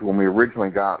 chaplains when we originally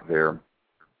got there.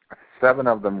 7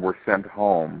 of them were sent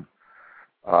home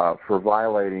for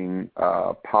violating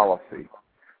policy.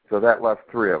 So that left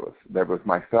 3 of us. There was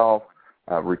myself,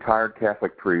 a retired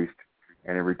Catholic priest,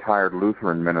 and a retired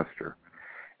Lutheran minister.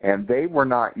 And they were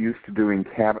not used to doing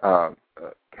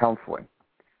counseling.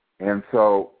 And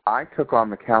so I took on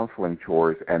the counseling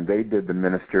chores, and they did the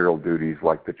ministerial duties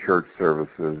like the church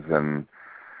services and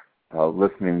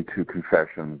listening to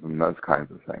confessions and those kinds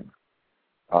of things.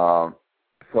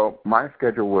 So my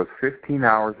schedule was 15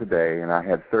 hours a day, and I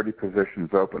had 30 positions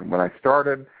open. When I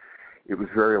started, it was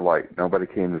very light. Nobody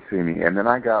came to see me. And then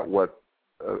I got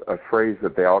a phrase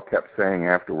that they all kept saying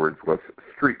afterwards was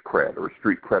street cred or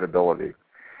street credibility.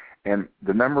 And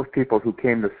the number of people who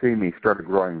came to see me started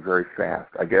growing very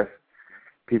fast. I guess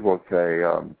people would say,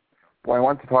 well, I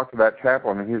want to talk to that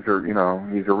chaplain, and he's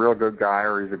a real good guy,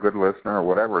 or he's a good listener, or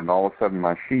whatever. And all of a sudden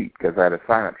my sheet, because I had a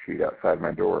sign-up sheet outside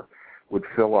my door, would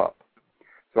fill up.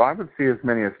 So I would see as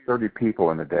many as 30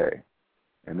 people in a day.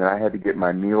 And then I had to get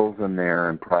my meals in there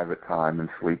and private time and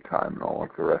sleep time and all of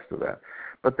the rest of that.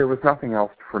 But there was nothing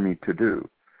else for me to do.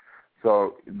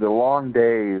 So the long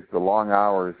days, the long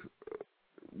hours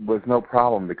was no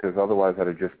problem, because otherwise I'd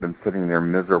have just been sitting there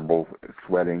miserable,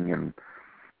 sweating and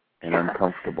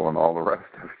uncomfortable and all the rest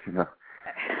of it,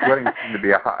 Sweating seemed to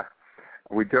be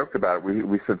we joked about it.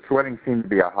 We said sweating seemed to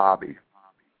be a hobby.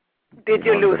 Did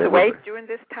you lose weight during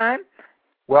this time?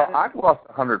 Well, I've lost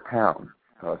 100 pounds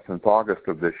since August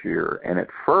of this year, and at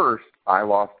first I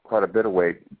lost quite a bit of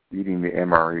weight eating the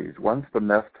MREs. Once the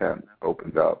mess tent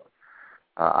opened up,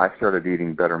 I started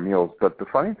eating better meals. But the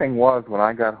funny thing was, when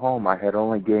I got home, I had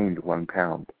only gained 1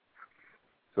 pound.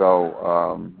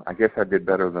 So I guess I did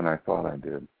better than I thought I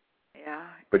did. Yeah.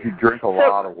 But you drink a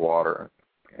lot of water,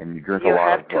 and you drink a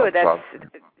lot of You have to. That's,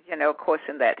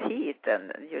 causing that heat,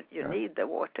 and you need the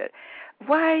water.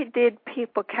 Why did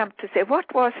people come to say,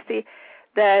 what was the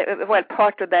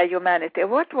part of their humanity,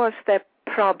 what was the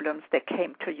problems they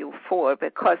came to you for?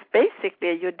 Because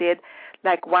basically you did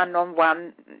like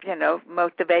one-on-one,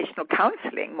 motivational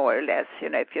counseling, more or less,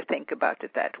 if you think about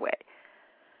it that way.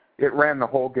 It ran the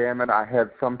whole gamut. I had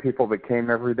some people that came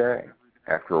every day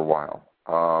after a while.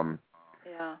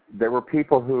 There were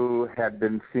people who had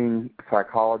been seeing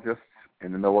psychologists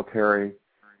in the military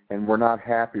and were not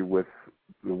happy with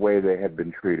the way they had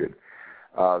been treated.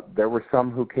 There were some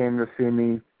who came to see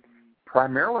me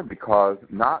primarily because,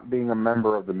 not being a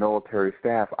member of the military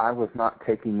staff, I was not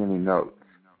taking any notes.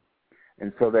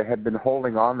 And so they had been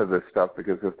holding on to this stuff,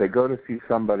 because if they go to see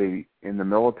somebody in the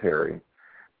military,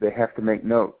 they have to make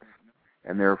notes.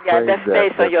 And they're afraid that's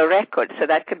based on your record, so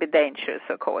that could be dangerous,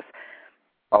 of course.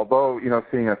 Although,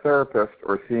 seeing a therapist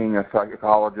or seeing a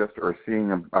psychologist or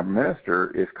seeing a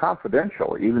minister is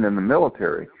confidential, even in the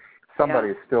military, somebody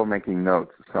is still making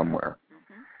notes somewhere.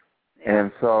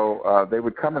 And so they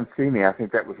would come and see me. I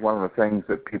think that was one of the things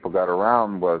that people got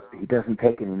around was he doesn't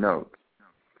take any notes.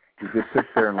 He just sits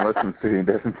there and listens to you. He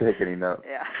doesn't take any notes.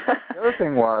 Yeah. The other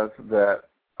thing was that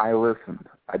I listened.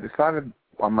 I decided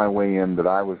on my way in that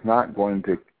I was not going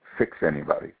to fix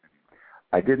anybody.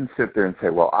 I didn't sit there and say,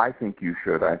 well, I think you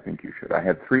should, I think you should. I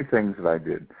had 3 things that I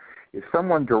did. If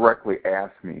someone directly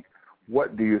asked me,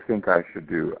 what do you think I should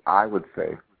do? I would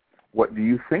say, what do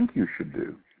you think you should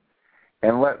do?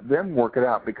 And let them work it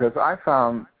out, because I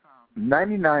found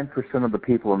 99% of the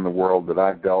people in the world that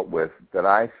I've dealt with, that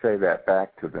I say that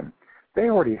back to them, they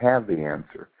already have the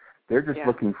answer. They're just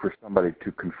looking for somebody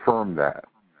to confirm that.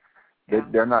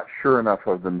 They're not sure enough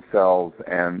of themselves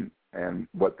and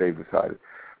what they've decided.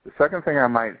 The second thing I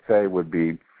might say would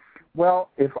be, well,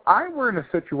 if I were in a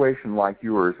situation like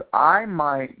yours, I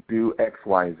might do X,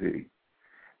 Y, Z.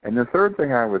 And the third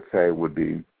thing I would say would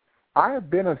be, I have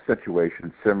been in a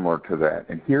situation similar to that,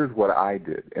 and here's what I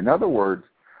did. In other words,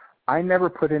 I never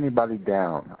put anybody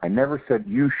down. I never said,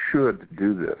 you should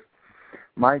do this.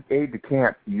 My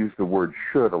aide-de-camp used the word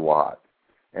should a lot,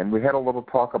 and we had a little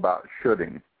talk about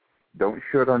shoulding. Don't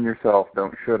should on yourself.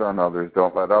 Don't should on others.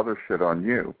 Don't let others should on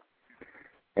you.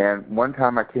 And one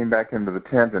time I came back into the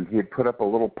tent, and he had put up a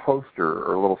little poster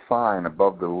or a little sign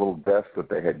above the little desk that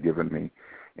they had given me,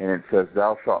 and it says,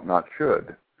 thou shalt not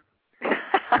should.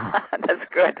 That's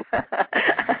good.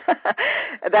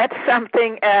 That's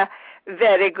something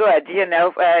very good,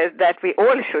 that we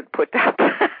all should put up.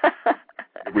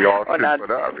 We all should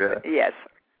put up, yeah. Yes.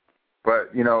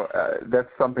 But, that's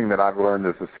something that I've learned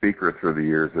as a speaker through the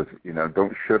years is,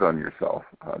 don't should on yourself.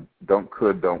 Don't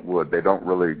could, don't would. They don't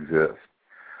really exist.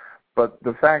 But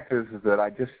the fact is that I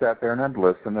just sat there and I'd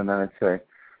listen, and then I'd say,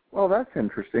 well, that's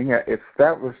interesting. If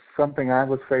that was something I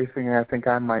was facing, I think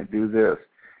I might do this.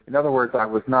 In other words, I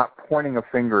was not pointing a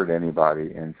finger at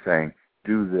anybody and saying,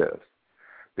 do this.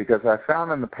 Because I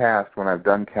found in the past when I've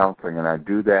done counseling and I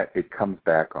do that, it comes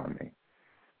back on me.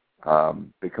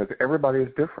 Because everybody is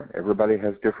different. Everybody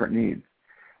has different needs.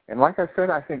 And like I said,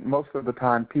 I think most of the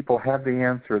time people have the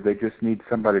answer. They just need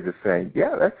somebody to say,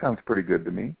 yeah, that sounds pretty good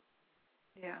to me.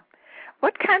 Yeah.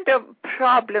 What kind of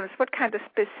problems, what kind of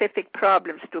specific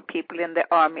problems do people in the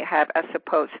Army have as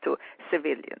opposed to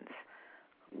civilians?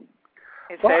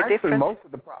 Is there a difference?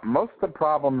 Most of the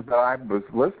problems that I was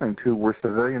listening to were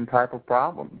civilian type of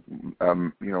problems.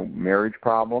 Marriage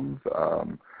problems.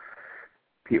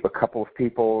 A couple of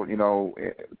people,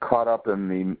 caught up in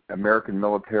the American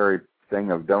military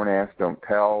thing of don't ask, don't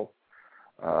tell.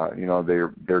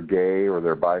 They're gay or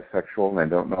they're bisexual and they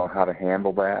don't know how to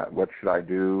handle that. What should I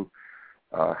do?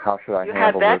 How should I handle You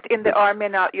had that this? in the Army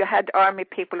now. You had Army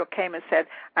people who came and said,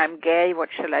 I'm gay, what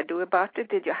shall I do about it?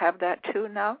 Did you have that too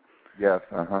now? Yes,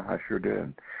 I sure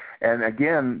did. And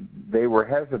again, they were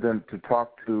hesitant to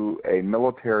talk to a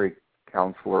military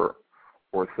counselor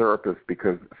or therapist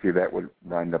because, see, that would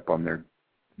wind up on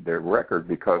their record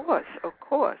because of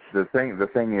course. The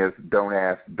thing is, don't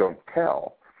ask, don't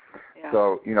tell. Yeah.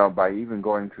 So, by even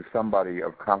going to somebody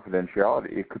of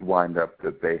confidentiality, it could wind up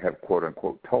that they have quote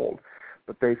unquote told.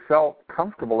 But they felt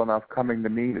comfortable enough coming to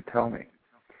me to tell me.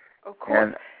 Of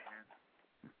course.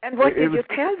 And what did you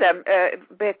tell them?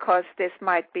 Because this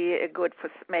might be good for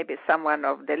maybe someone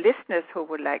of the listeners who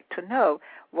would like to know.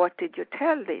 What did you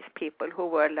tell these people who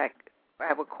were like,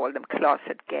 I would call them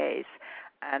closet gays,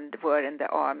 and were in the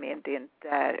Army and didn't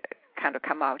kind of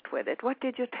come out with it? What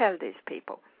did you tell these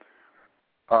people?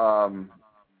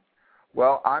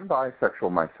 Well, I'm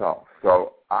bisexual myself,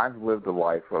 so I've lived a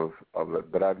life of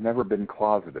it, but I've never been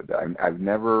closeted. I've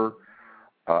never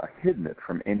hidden it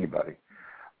from anybody.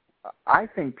 I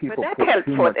think people.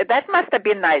 But that must have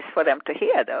been nice for them to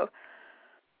hear, though.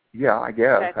 Yeah, I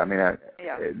guess. I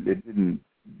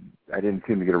didn't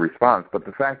seem to get a response, but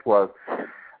the fact was,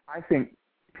 I think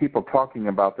people talking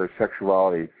about their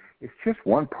sexuality is just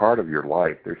one part of your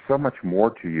life. There's so much more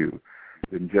to you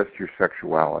than just your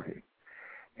sexuality.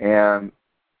 And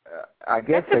I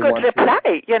guess that's a good reply.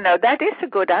 That is a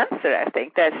good answer. I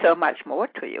think there's so much more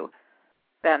to you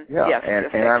than just your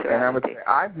sexuality. And I would say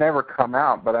I've never come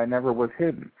out, but I never was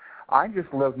hidden. I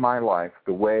just lived my life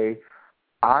the way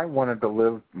I wanted to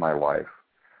live my life,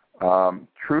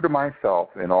 true to myself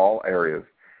in all areas.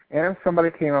 And if somebody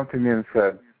came up to me and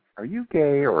said, are you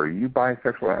gay or are you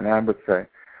bisexual? And I would say,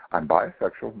 I'm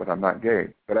bisexual, but I'm not gay.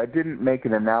 But I didn't make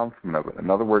an announcement of it. In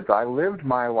other words, I lived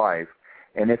my life,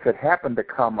 and if it happened to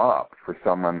come up for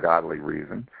some ungodly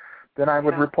reason, then I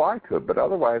would reply to it. But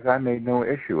otherwise, I made no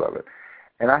issue of it.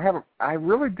 And I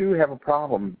really do have a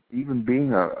problem, even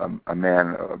being a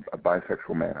man, a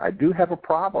bisexual man. I do have a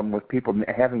problem with people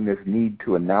having this need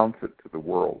to announce it to the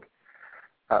world.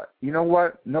 You know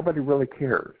what? Nobody really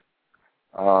cares.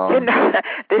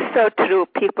 This is so true.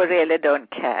 People really don't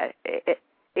care.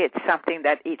 It's something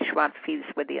that each one feels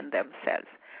within themselves,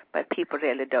 but people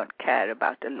really don't care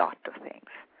about a lot of things.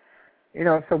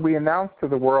 So we announce to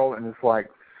the world, and it's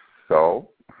like, so,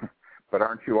 but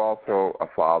aren't you also a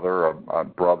father, a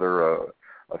brother,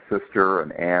 a sister,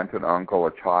 an aunt, an uncle,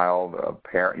 a child, a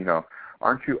parent?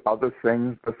 Aren't you other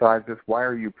things besides this? Why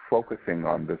are you focusing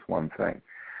on this one thing?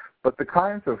 But the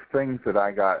kinds of things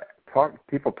that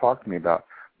people talk to me about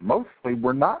mostly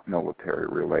were not military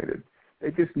related.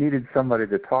 They just needed somebody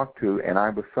to talk to, and I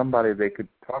was somebody they could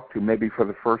talk to maybe for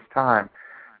the first time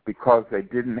because they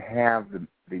didn't have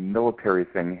the military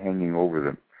thing hanging over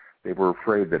them. They were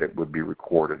afraid that it would be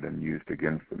recorded and used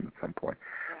against them at some point.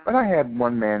 Yeah. But I had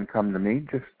one man come to me,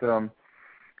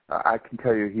 I can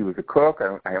tell you he was a cook.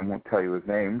 I won't tell you his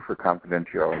name for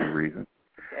confidentiality reasons.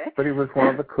 Okay. But he was one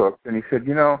of the cooks, and he said,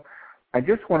 I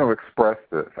just want to express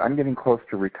this. I'm getting close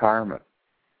to retirement.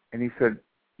 And he said,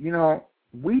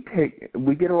 we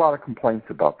get a lot of complaints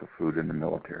about the food in the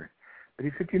military. But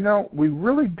he said, we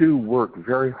really do work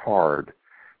very hard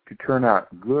to turn out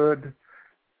good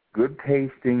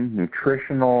tasting,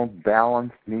 nutritional,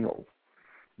 balanced meals.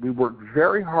 We work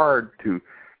very hard to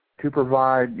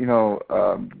provide,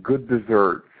 good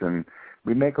desserts, and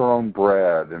we make our own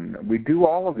bread, and we do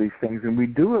all of these things, and we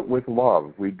do it with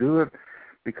love. We do it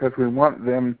because we want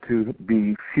them to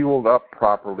be fueled up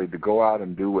properly to go out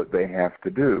and do what they have to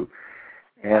do.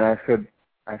 And I said,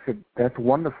 that's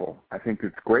wonderful. I think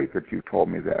it's great that you told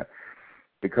me that.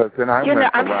 Because then I You know,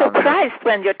 went I'm around surprised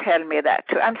when you tell me that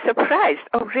too. I'm surprised.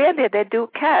 Oh, really? They do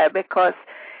care, because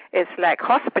it's like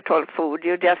hospital food.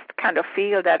 You just kind of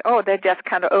feel that, oh, they just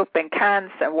kind of open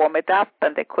cans and warm it up,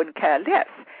 and they couldn't care less.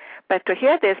 But to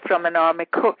hear this from an army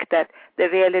cook, that they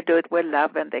really do it with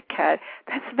love and they care,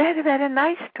 that's very, very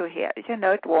nice to hear. You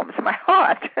know, it warms my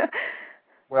heart.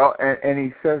 Well, and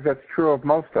he says that's true of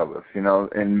most of us, you know,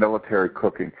 in military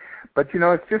cooking. But, you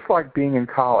know, it's just like being in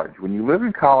college. When you live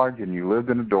in college and you lived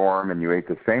in a dorm and you ate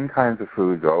the same kinds of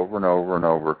foods over and over and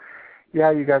over,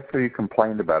 yeah, you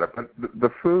complained about it. But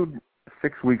the food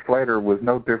 6 weeks later was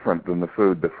no different than the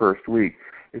food the first week.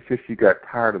 It's just you got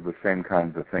tired of the same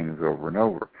kinds of things over and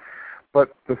over.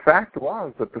 But the fact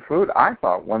was that the food, I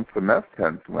thought, once the mess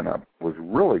tents went up, was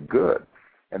really good.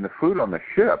 And the food on the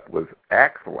ship was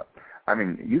excellent. I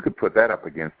mean, you could put that up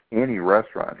against any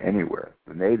restaurant anywhere.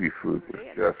 The Navy food was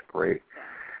just great.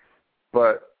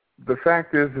 But the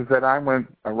fact is that I went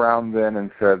around then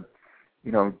and said,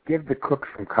 you know, give the cooks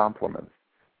some compliments.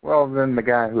 Well, then the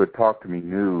guy who had talked to me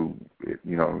knew,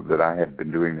 you know, that I had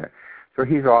been doing that. So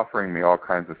he's offering me all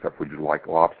kinds of stuff. Would you like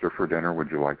lobster for dinner?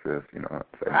 Would you like this? You know,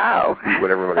 so wow. I'll just eat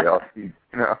what everybody else eats.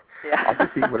 You know, yeah. I'll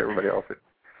just eat what everybody else eats.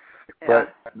 Yeah.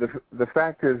 But the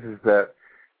fact is that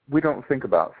we don't think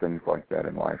about things like that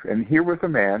in life. And here was a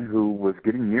man who was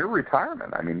getting near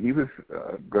retirement. I mean, he was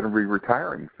going to be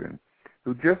retiring soon,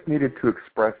 who just needed to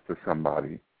express to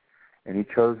somebody, and he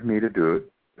chose me to do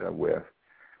it with.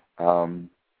 And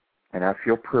I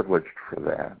feel privileged for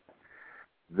that.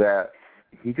 That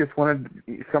he just wanted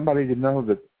somebody to know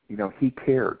that, you know, he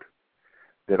cared.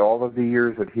 That all of the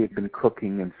years that he had been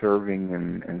cooking and serving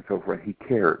and so forth, he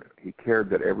cared. He cared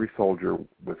that every soldier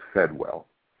was fed well.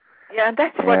 Yeah, and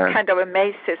that's what kind of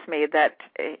amazes me, that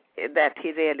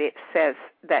he really says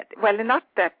that. Well, not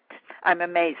that I'm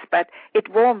amazed, but it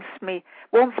warms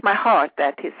my heart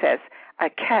that he says, I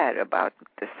care about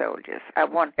the soldiers. I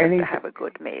want them to have a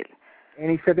good meal.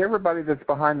 And he said, everybody that's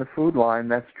behind the food line,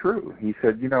 that's true. He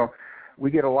said, you know,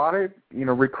 we get a lot of, you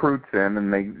know, recruits in,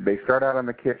 and they start out in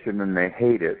the kitchen and they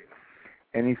hate it.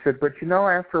 And he said, but, you know,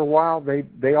 after a while,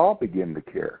 they all begin to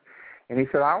care. And he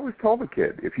said, I always told the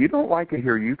kid, if you don't like it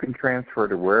here, you can transfer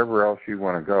to wherever else you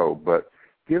want to go, but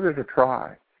give it a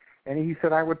try. And he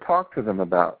said, I would talk to them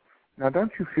about, now,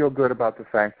 don't you feel good about the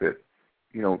fact that,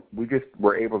 you know, we just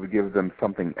were able to give them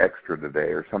something extra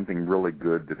today or something really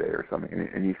good today or something?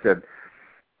 And he said,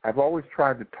 I've always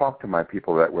tried to talk to my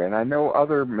people that way, and I know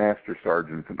other master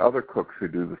sergeants and other cooks who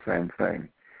do the same thing.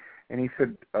 And he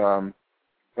said,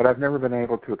 but I've never been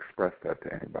able to express that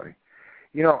to anybody.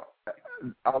 You know,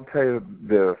 I'll tell you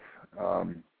this,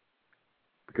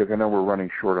 because I know we're running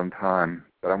short on time,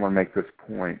 but I want to make this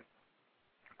point.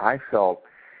 I felt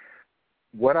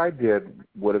what I did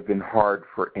would have been hard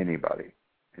for anybody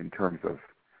in terms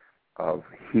of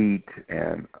heat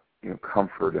and, you know,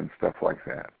 comfort and stuff like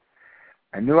that.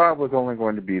 I knew I was only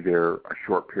going to be there a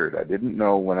short period. I didn't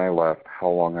know when I left how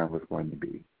long I was going to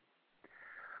be.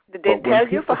 Did they tell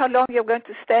you for how long you're going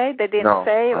to stay? They didn't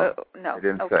say? No, they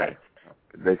didn't okay. say.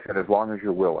 They said as long as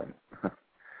you're willing.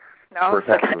 No,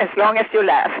 as long as you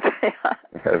last.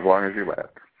 As long as you last.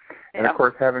 And, of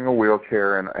course, having a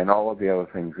wheelchair and all of the other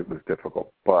things, it was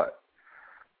difficult. But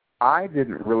I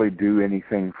didn't really do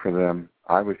anything for them.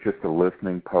 I was just a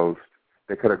listening post.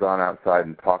 They could have gone outside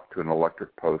and talked to an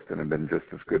electric post and it had been just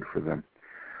as good for them.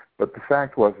 But the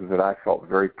fact was that I felt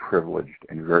very privileged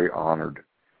and very honored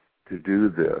to do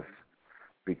this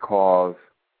because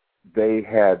they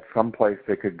had some place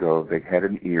they could go. They had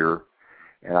an ear,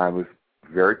 and I was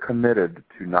very committed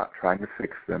to not trying to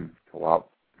fix them, to allow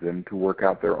them to work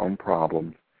out their own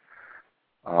problems.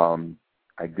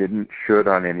 I didn't should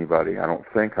on anybody. I don't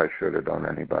think I shoulded on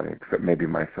anybody except maybe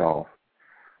myself.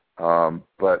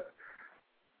 But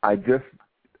I just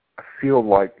feel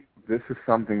like this is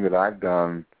something that I've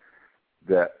done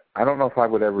that I don't know if I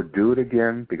would ever do it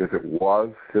again because it was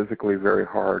physically very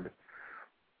hard.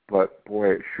 But,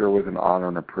 boy, it sure was an honor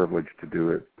and a privilege to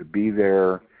do it, to be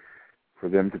there, for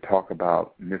them to talk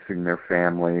about missing their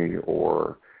family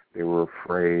or they were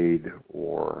afraid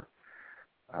or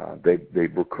they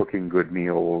were cooking good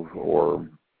meals or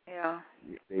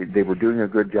they were doing a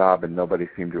good job and nobody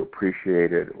seemed to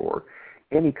appreciate it or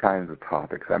any kinds of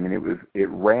topics. I mean, it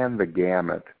ran the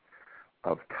gamut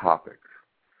of topics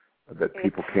that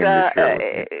people came to share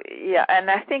with me. Yeah, and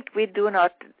I think we do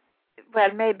not.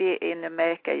 Well, maybe in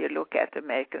America you look at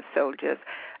American soldiers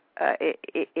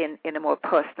in a more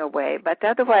personal way, but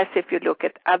otherwise, if you look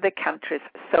at other countries'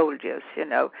 soldiers, you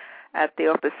know, at the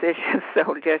opposition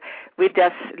soldier, we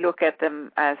just look at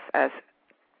them as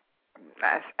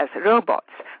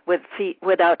robots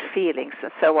without feelings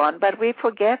and so on. But we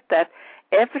forget that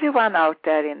everyone out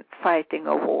there in fighting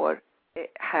a war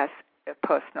has a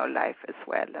personal life as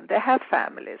well, and they have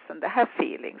families, and they have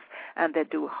feelings, and they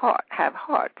do have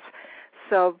hearts.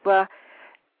 So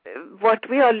what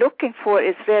we are looking for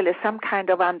is really some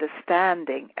kind of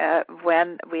understanding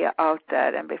when we are out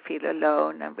there and we feel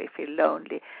alone and we feel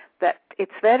lonely, that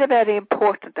it's very, very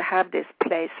important to have this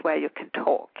place where you can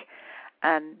talk.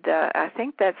 And I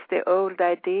think that's the old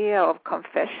idea of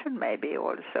confession, maybe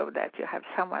also, that you have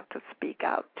someone to speak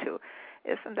out to.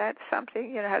 Isn't that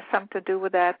something, has something to do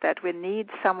with that we need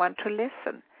someone to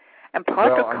listen? And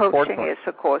part of coaching is,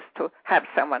 of course, to have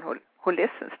someone who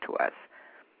listens to us.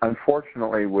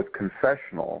 Unfortunately, with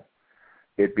confessional,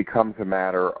 it becomes a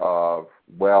matter of,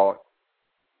 well,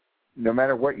 no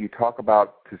matter what you talk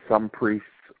about to some priests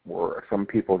or some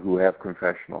people who have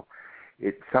confessional,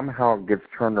 it somehow gets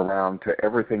turned around to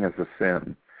everything as a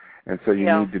sin, and so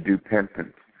you need to do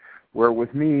penance. Where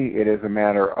with me, it is a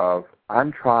matter of,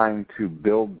 I'm trying to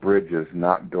build bridges,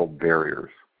 not build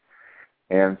barriers.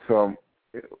 And so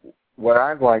what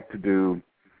I'd like to do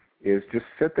is just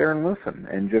sit there and listen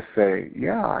and just say,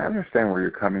 yeah, I understand where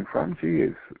you're coming from. Gee,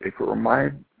 if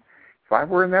I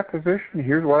were in that position,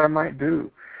 here's what I might do.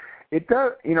 It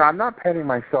does, I'm not patting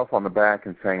myself on the back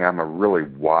and saying I'm a really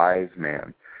wise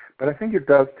man, but I think it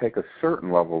does take a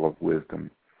certain level of wisdom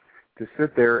to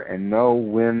sit there and know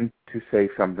when to say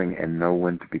something and know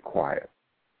when to be quiet.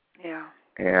 Yeah.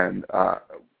 And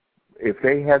if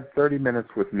they had 30 minutes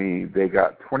with me, they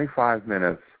got 25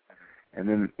 minutes, and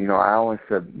then, I always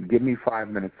said, give me 5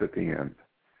 minutes at the end.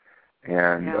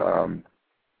 And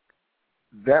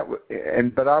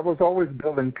but I was always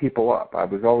building people up. I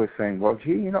was always saying, well,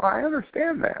 gee, I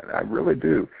understand that. I really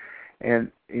do.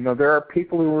 And, there are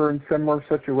people who are in similar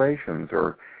situations,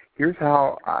 or here's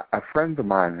how a friend of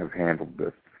mine have handled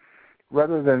this.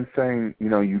 Rather than saying,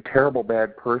 you terrible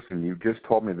bad person, you just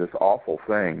told me this awful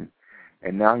thing,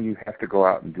 and now you have to go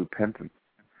out and do penance.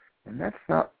 And that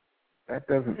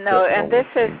doesn't No, and this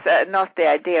is not the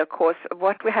idea, of course.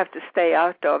 What we have to stay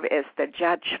out of is the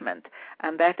judgment,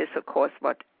 and that is, of course,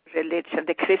 what religion,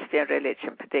 the Christian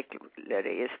religion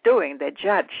particularly, is doing. They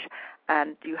judge,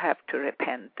 and you have to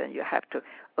repent, and you have to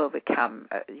overcome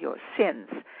your sins.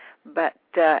 But,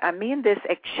 this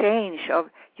exchange of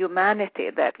humanity,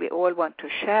 that we all want to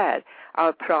share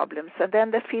our problems, and then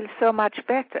they feel so much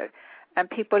better. And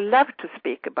people love to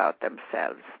speak about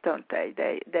themselves, don't they?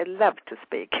 They love to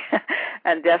speak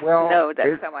and just know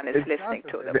that someone is listening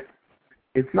to them.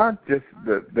 It's not just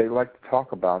that they like to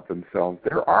talk about themselves.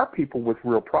 There are people with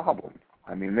real problems.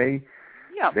 They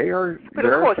are. But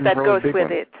of course, that goes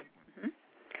with it.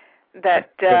 But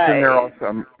then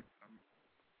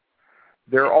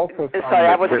there are also. Sorry,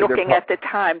 I was looking at the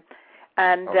time,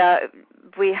 and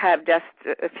we have just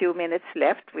a few minutes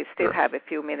left. We still have a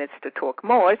few minutes to talk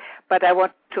more, but I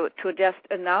want to just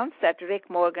announce that Ric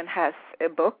Morgan has a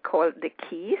book called The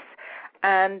Keys,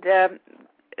 and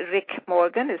Ric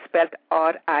Morgan is spelled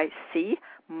R-I-C,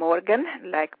 Morgan,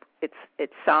 like it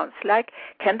sounds like.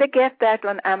 Can they get that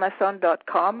on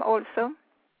Amazon.com also,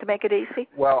 to make it easy?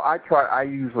 Well, I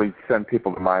usually send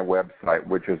people to my website,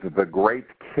 which is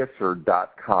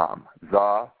thegreatkisser.com.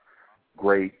 The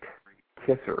Great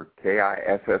Kisser,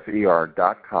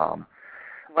 KISSER.com.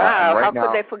 Wow, how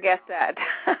could they forget that?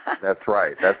 That's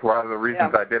right. That's one of the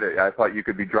reasons I did it. I thought you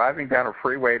could be driving down a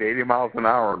freeway at 80 miles an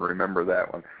hour and remember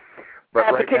that one. But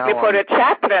particularly for a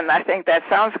chaplain, I think that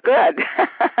sounds good.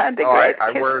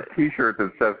 I wear a T-shirt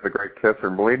that says The Great Kisser,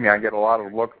 and believe me, I get a lot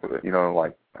of looks with it,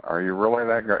 like, are you really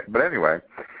that great? But anyway,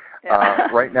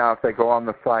 right now, if they go on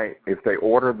the site, if they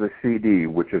order the CD,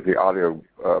 which is the audio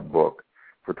book,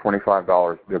 for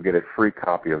 $25, they'll get a free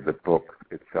copy of the book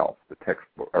itself, the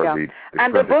textbook. And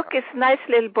the book is a nice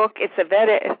little book. It's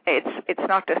it's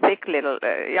not a thick little.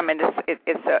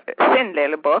 It's a thin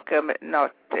little book,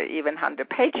 not even 100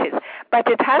 pages. But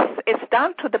it's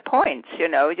down to the points. You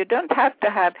don't have to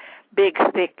have big,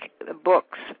 thick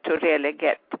books to really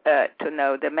get to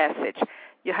know the message.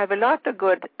 You have a lot of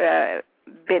good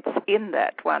bits in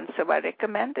that one, so I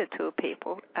recommend it to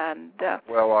people. And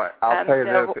I'll tell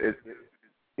you this.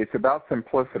 It's about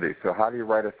simplicity. So how do you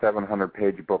write a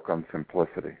 700-page book on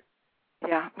simplicity?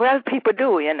 Yeah, well, people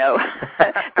do,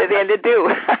 They really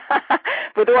do.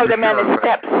 With all the many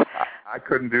steps. I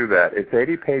couldn't do that. It's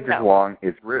 80 pages long.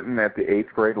 It's written at the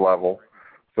 8th grade level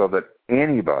so that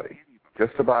anybody,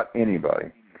 just about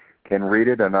anybody, can read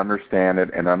it and understand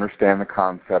the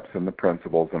concepts and the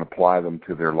principles and apply them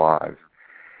to their lives.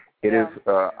 It is,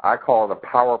 I call it a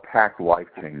power-packed life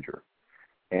changer.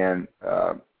 And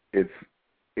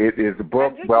It is a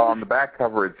book. Well, on the back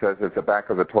cover it says it's a back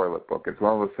of the toilet book. It's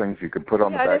one of those things you could put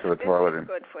on the back of the toilet. It's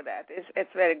good for that.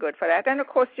 It's very good for that. And of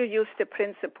course, you use the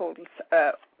principles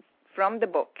from the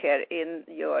book here in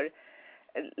your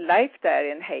life there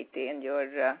in Haiti, in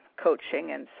your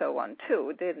coaching and so on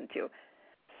too, didn't you?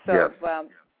 So yes.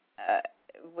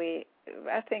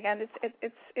 I think, and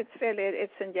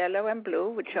it's in yellow and blue,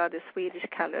 which are the Swedish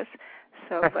colors.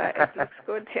 So it looks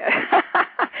good here.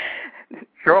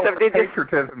 Show up the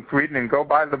patriotism, Sweden, and go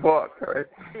buy the book, right?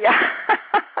 Yeah.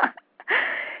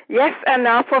 Yes, and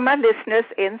now for my listeners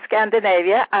in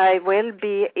Scandinavia, I will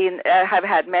be have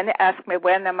had many ask me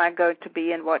when am I going to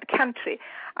be in what country.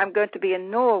 I'm going to be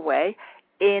in Norway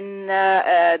in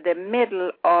the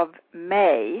middle of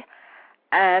May,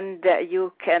 and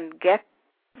you can get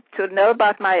to know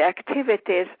about my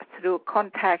activities through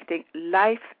contacting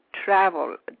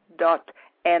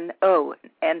lifetravel.no,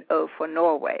 N-O for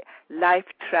Norway,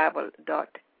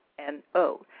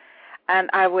 lifetravel.no. And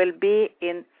I will be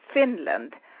in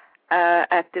Finland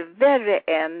at the very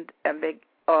end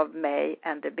of May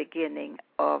and the beginning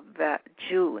of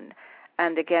June.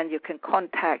 And again, you can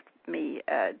contact me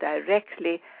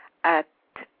directly at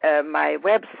my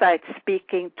website,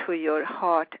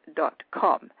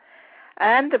 speakingtoyourheart.com.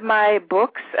 And my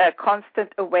books,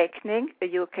 Constant Awakening,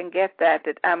 you can get that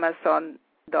at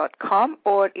Amazon.com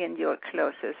or in your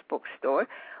closest bookstore,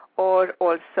 or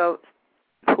also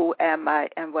Who Am I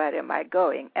and Where Am I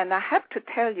Going? And I have to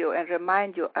tell you and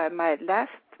remind you, my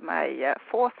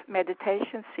fourth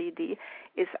meditation CD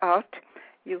is out.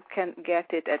 You can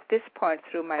get it at this point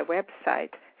through my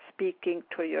website,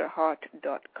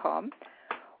 speakingtoyourheart.com.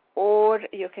 Or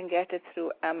you can get it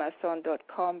through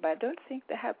Amazon.com, but I don't think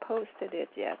they have posted it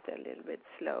yet. They're a little bit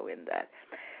slow in that.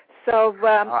 So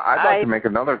I'd like to make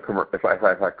another commercial, if I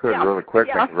could, really quick.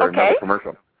 Another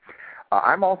commercial.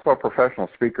 I'm also a professional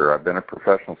speaker. I've been a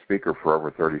professional speaker for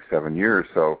over 37 years.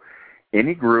 So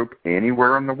any group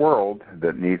anywhere in the world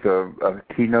that needs a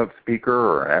keynote speaker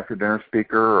or an after-dinner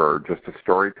speaker or just a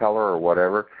storyteller or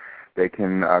whatever, they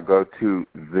can go to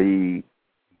the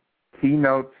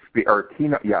thekeynotespeaker.net.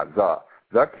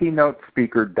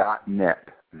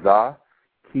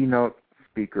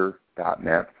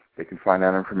 Thekeynotespeaker.net. They can find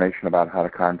out information about how to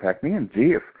contact me. And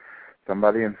gee, if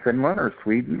somebody in Finland or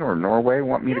Sweden or Norway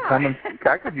want me to come and speak,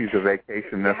 I could use a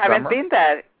vacation this summer. You haven't been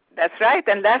there. That's right.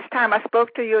 And last time I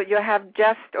spoke to you, you have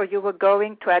just, or you were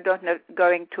going to, I don't know,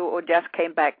 going to, or just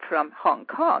came back from Hong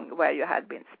Kong, where you had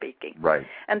been speaking. Right.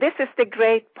 And this is the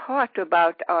great part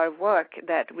about our work,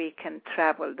 that we can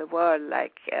travel the world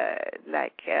like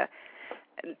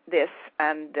this,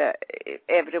 and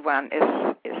everyone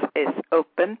is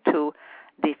open to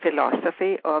the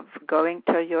philosophy of going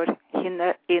to your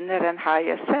inner and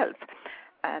higher self.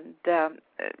 And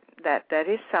that there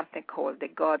is something called the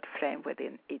God flame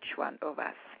within each one of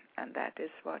us. And that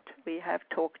is what we have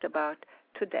talked about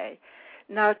today.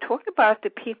 Now, talk about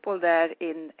the people there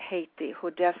in Haiti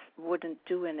who just wouldn't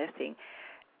do anything.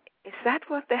 Is that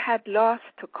what they had lost,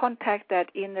 to contact that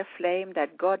inner flame,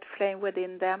 that God flame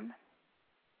within them?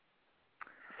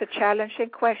 It's a challenging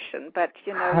question, but,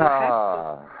 you know, you have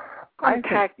to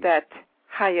contact that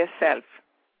higher self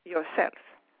yourself.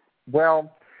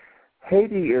 Well,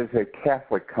 Haiti is a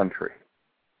Catholic country.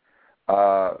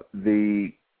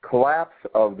 The collapse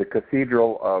of the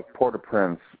Cathedral of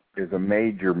Port-au-Prince is a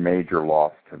major, major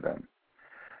loss to them.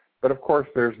 But of course,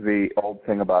 there's the old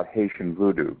thing about Haitian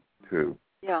voodoo too.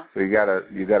 Yeah. So you got a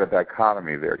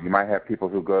dichotomy there. You might have people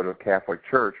who go to a Catholic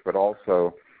church, but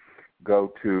also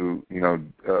go to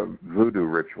voodoo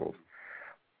rituals.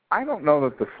 I don't know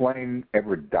that the flame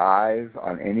ever dies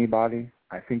on anybody.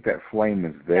 I think that flame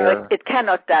is there. No, it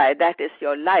cannot die. That is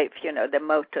your life, the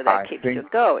motor that keeps you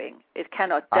going. It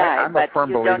cannot die, but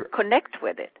you don't connect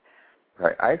with it.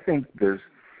 Right. I think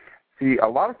a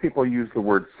lot of people use the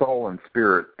word soul and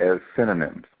spirit as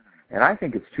synonyms, and I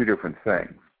think it's two different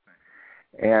things.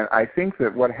 And I think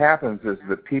that what happens is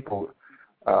that people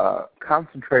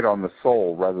concentrate on the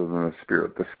soul rather than the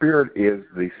spirit. The spirit is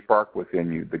the spark within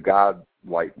you, the God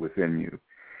light within you.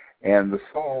 And the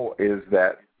soul is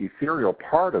that ethereal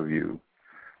part of you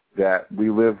that we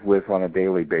live with on a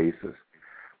daily basis.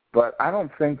 But I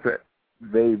don't think that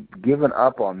they've given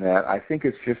up on that. I think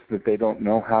it's just that they don't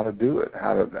know how to do it,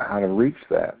 how to reach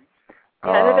that.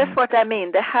 Yeah, that's what I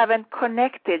mean. They haven't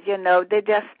connected, They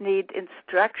just need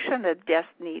instruction. They just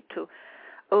need to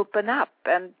open up.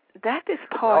 And that is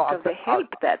part of the help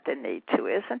that they need to,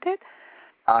 isn't it?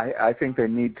 I think they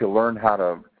need to learn how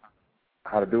to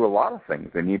do a lot of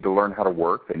things. They need to learn how to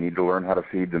work. They need to learn how to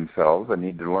feed themselves. They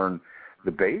need to learn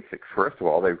the basics. First of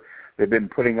all, they've been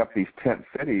putting up these tent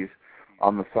cities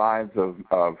on the sides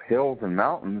of hills and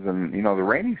mountains. And, you know, the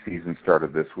rainy season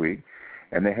started this week,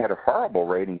 and they had a horrible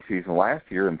rainy season last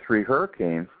year and 3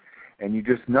 hurricanes. And you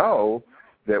just know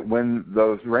that when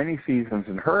those rainy seasons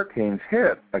and hurricanes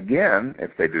hit, again,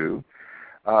 if they do,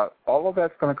 all of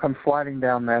that's going to come sliding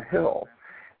down that hill.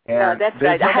 And no, that's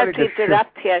right. I have to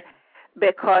interrupt here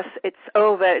because it's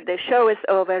over. The show is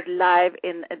over live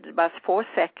in about 4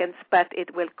 seconds, but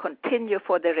it will continue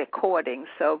for the recording.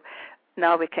 So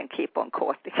now we can keep on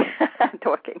talking.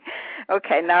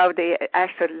 Okay, now the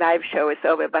actual live show is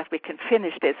over, but we can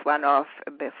finish this one off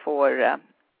before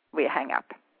we hang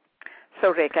up.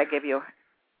 So, Rick, I give you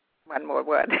one more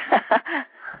word.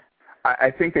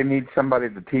 I think they need somebody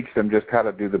to teach them just how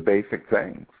to do the basic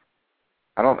things.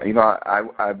 I don't, you know,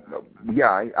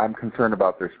 I'm concerned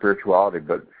about their spirituality,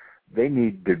 but they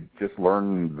need to just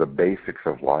learn the basics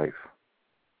of life.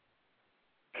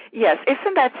 Yes,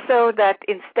 isn't that so that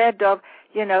instead of,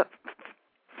 you know,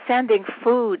 sending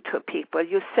food to people,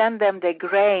 you send them the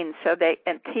grain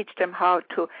and teach them how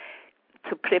to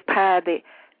prepare the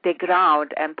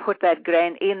ground and put that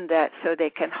grain in there so they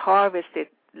can harvest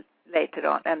it later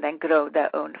on and then grow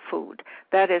their own food.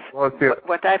 That is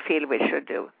what I feel we should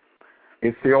do.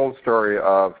 It's the old story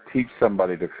of teach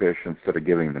somebody to fish instead of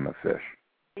giving them a fish.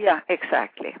 Yeah,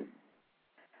 exactly.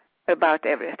 About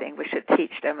everything we should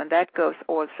teach them, and that goes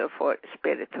also for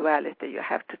spirituality. You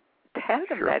have to tell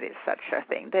them that is such a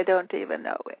thing. They don't even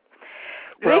know it.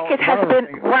 Well, Rick, it has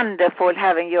been wonderful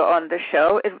having you on the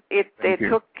show. It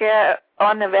took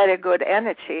on a very good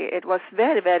energy. It was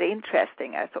very, very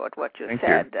interesting, I thought, what you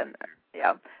said. And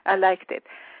yeah, I liked it.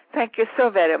 Thank you so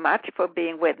very much for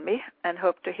being with me, and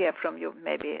hope to hear from you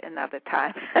maybe another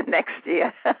time next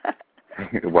year.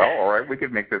 Well, all right, we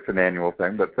could make this an annual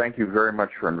thing, but thank you very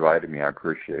much for inviting me. I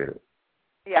appreciate it.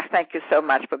 Yeah, thank you so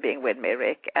much for being with me,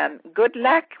 Rick, and good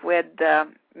luck with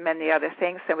many other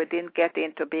things. And we didn't get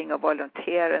into being a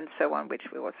volunteer and so on,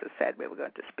 which we also said we were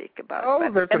going to speak about. Oh,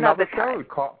 there's another show.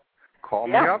 Call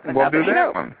me up and we'll do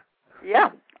that one.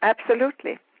 Yeah,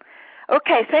 absolutely.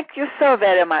 Okay, thank you so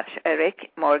very much,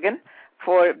 Ric Morgan,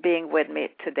 for being with me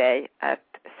today at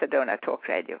Sedona Talk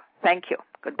Radio. Thank you.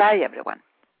 Goodbye, everyone.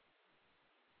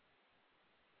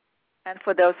 And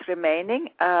for those remaining,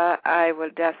 I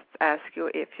will just ask you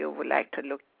if you would like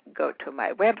to go to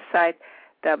my website,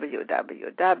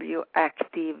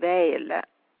 www.activale,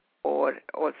 or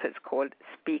also it's called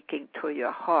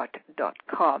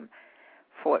speakingtoyourheart.com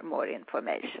for more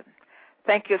information.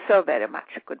 Thank you so very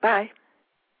much. Goodbye.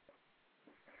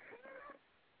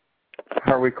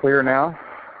 Are we clear now?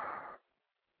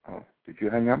 Oh, did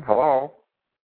you hang up? Hello?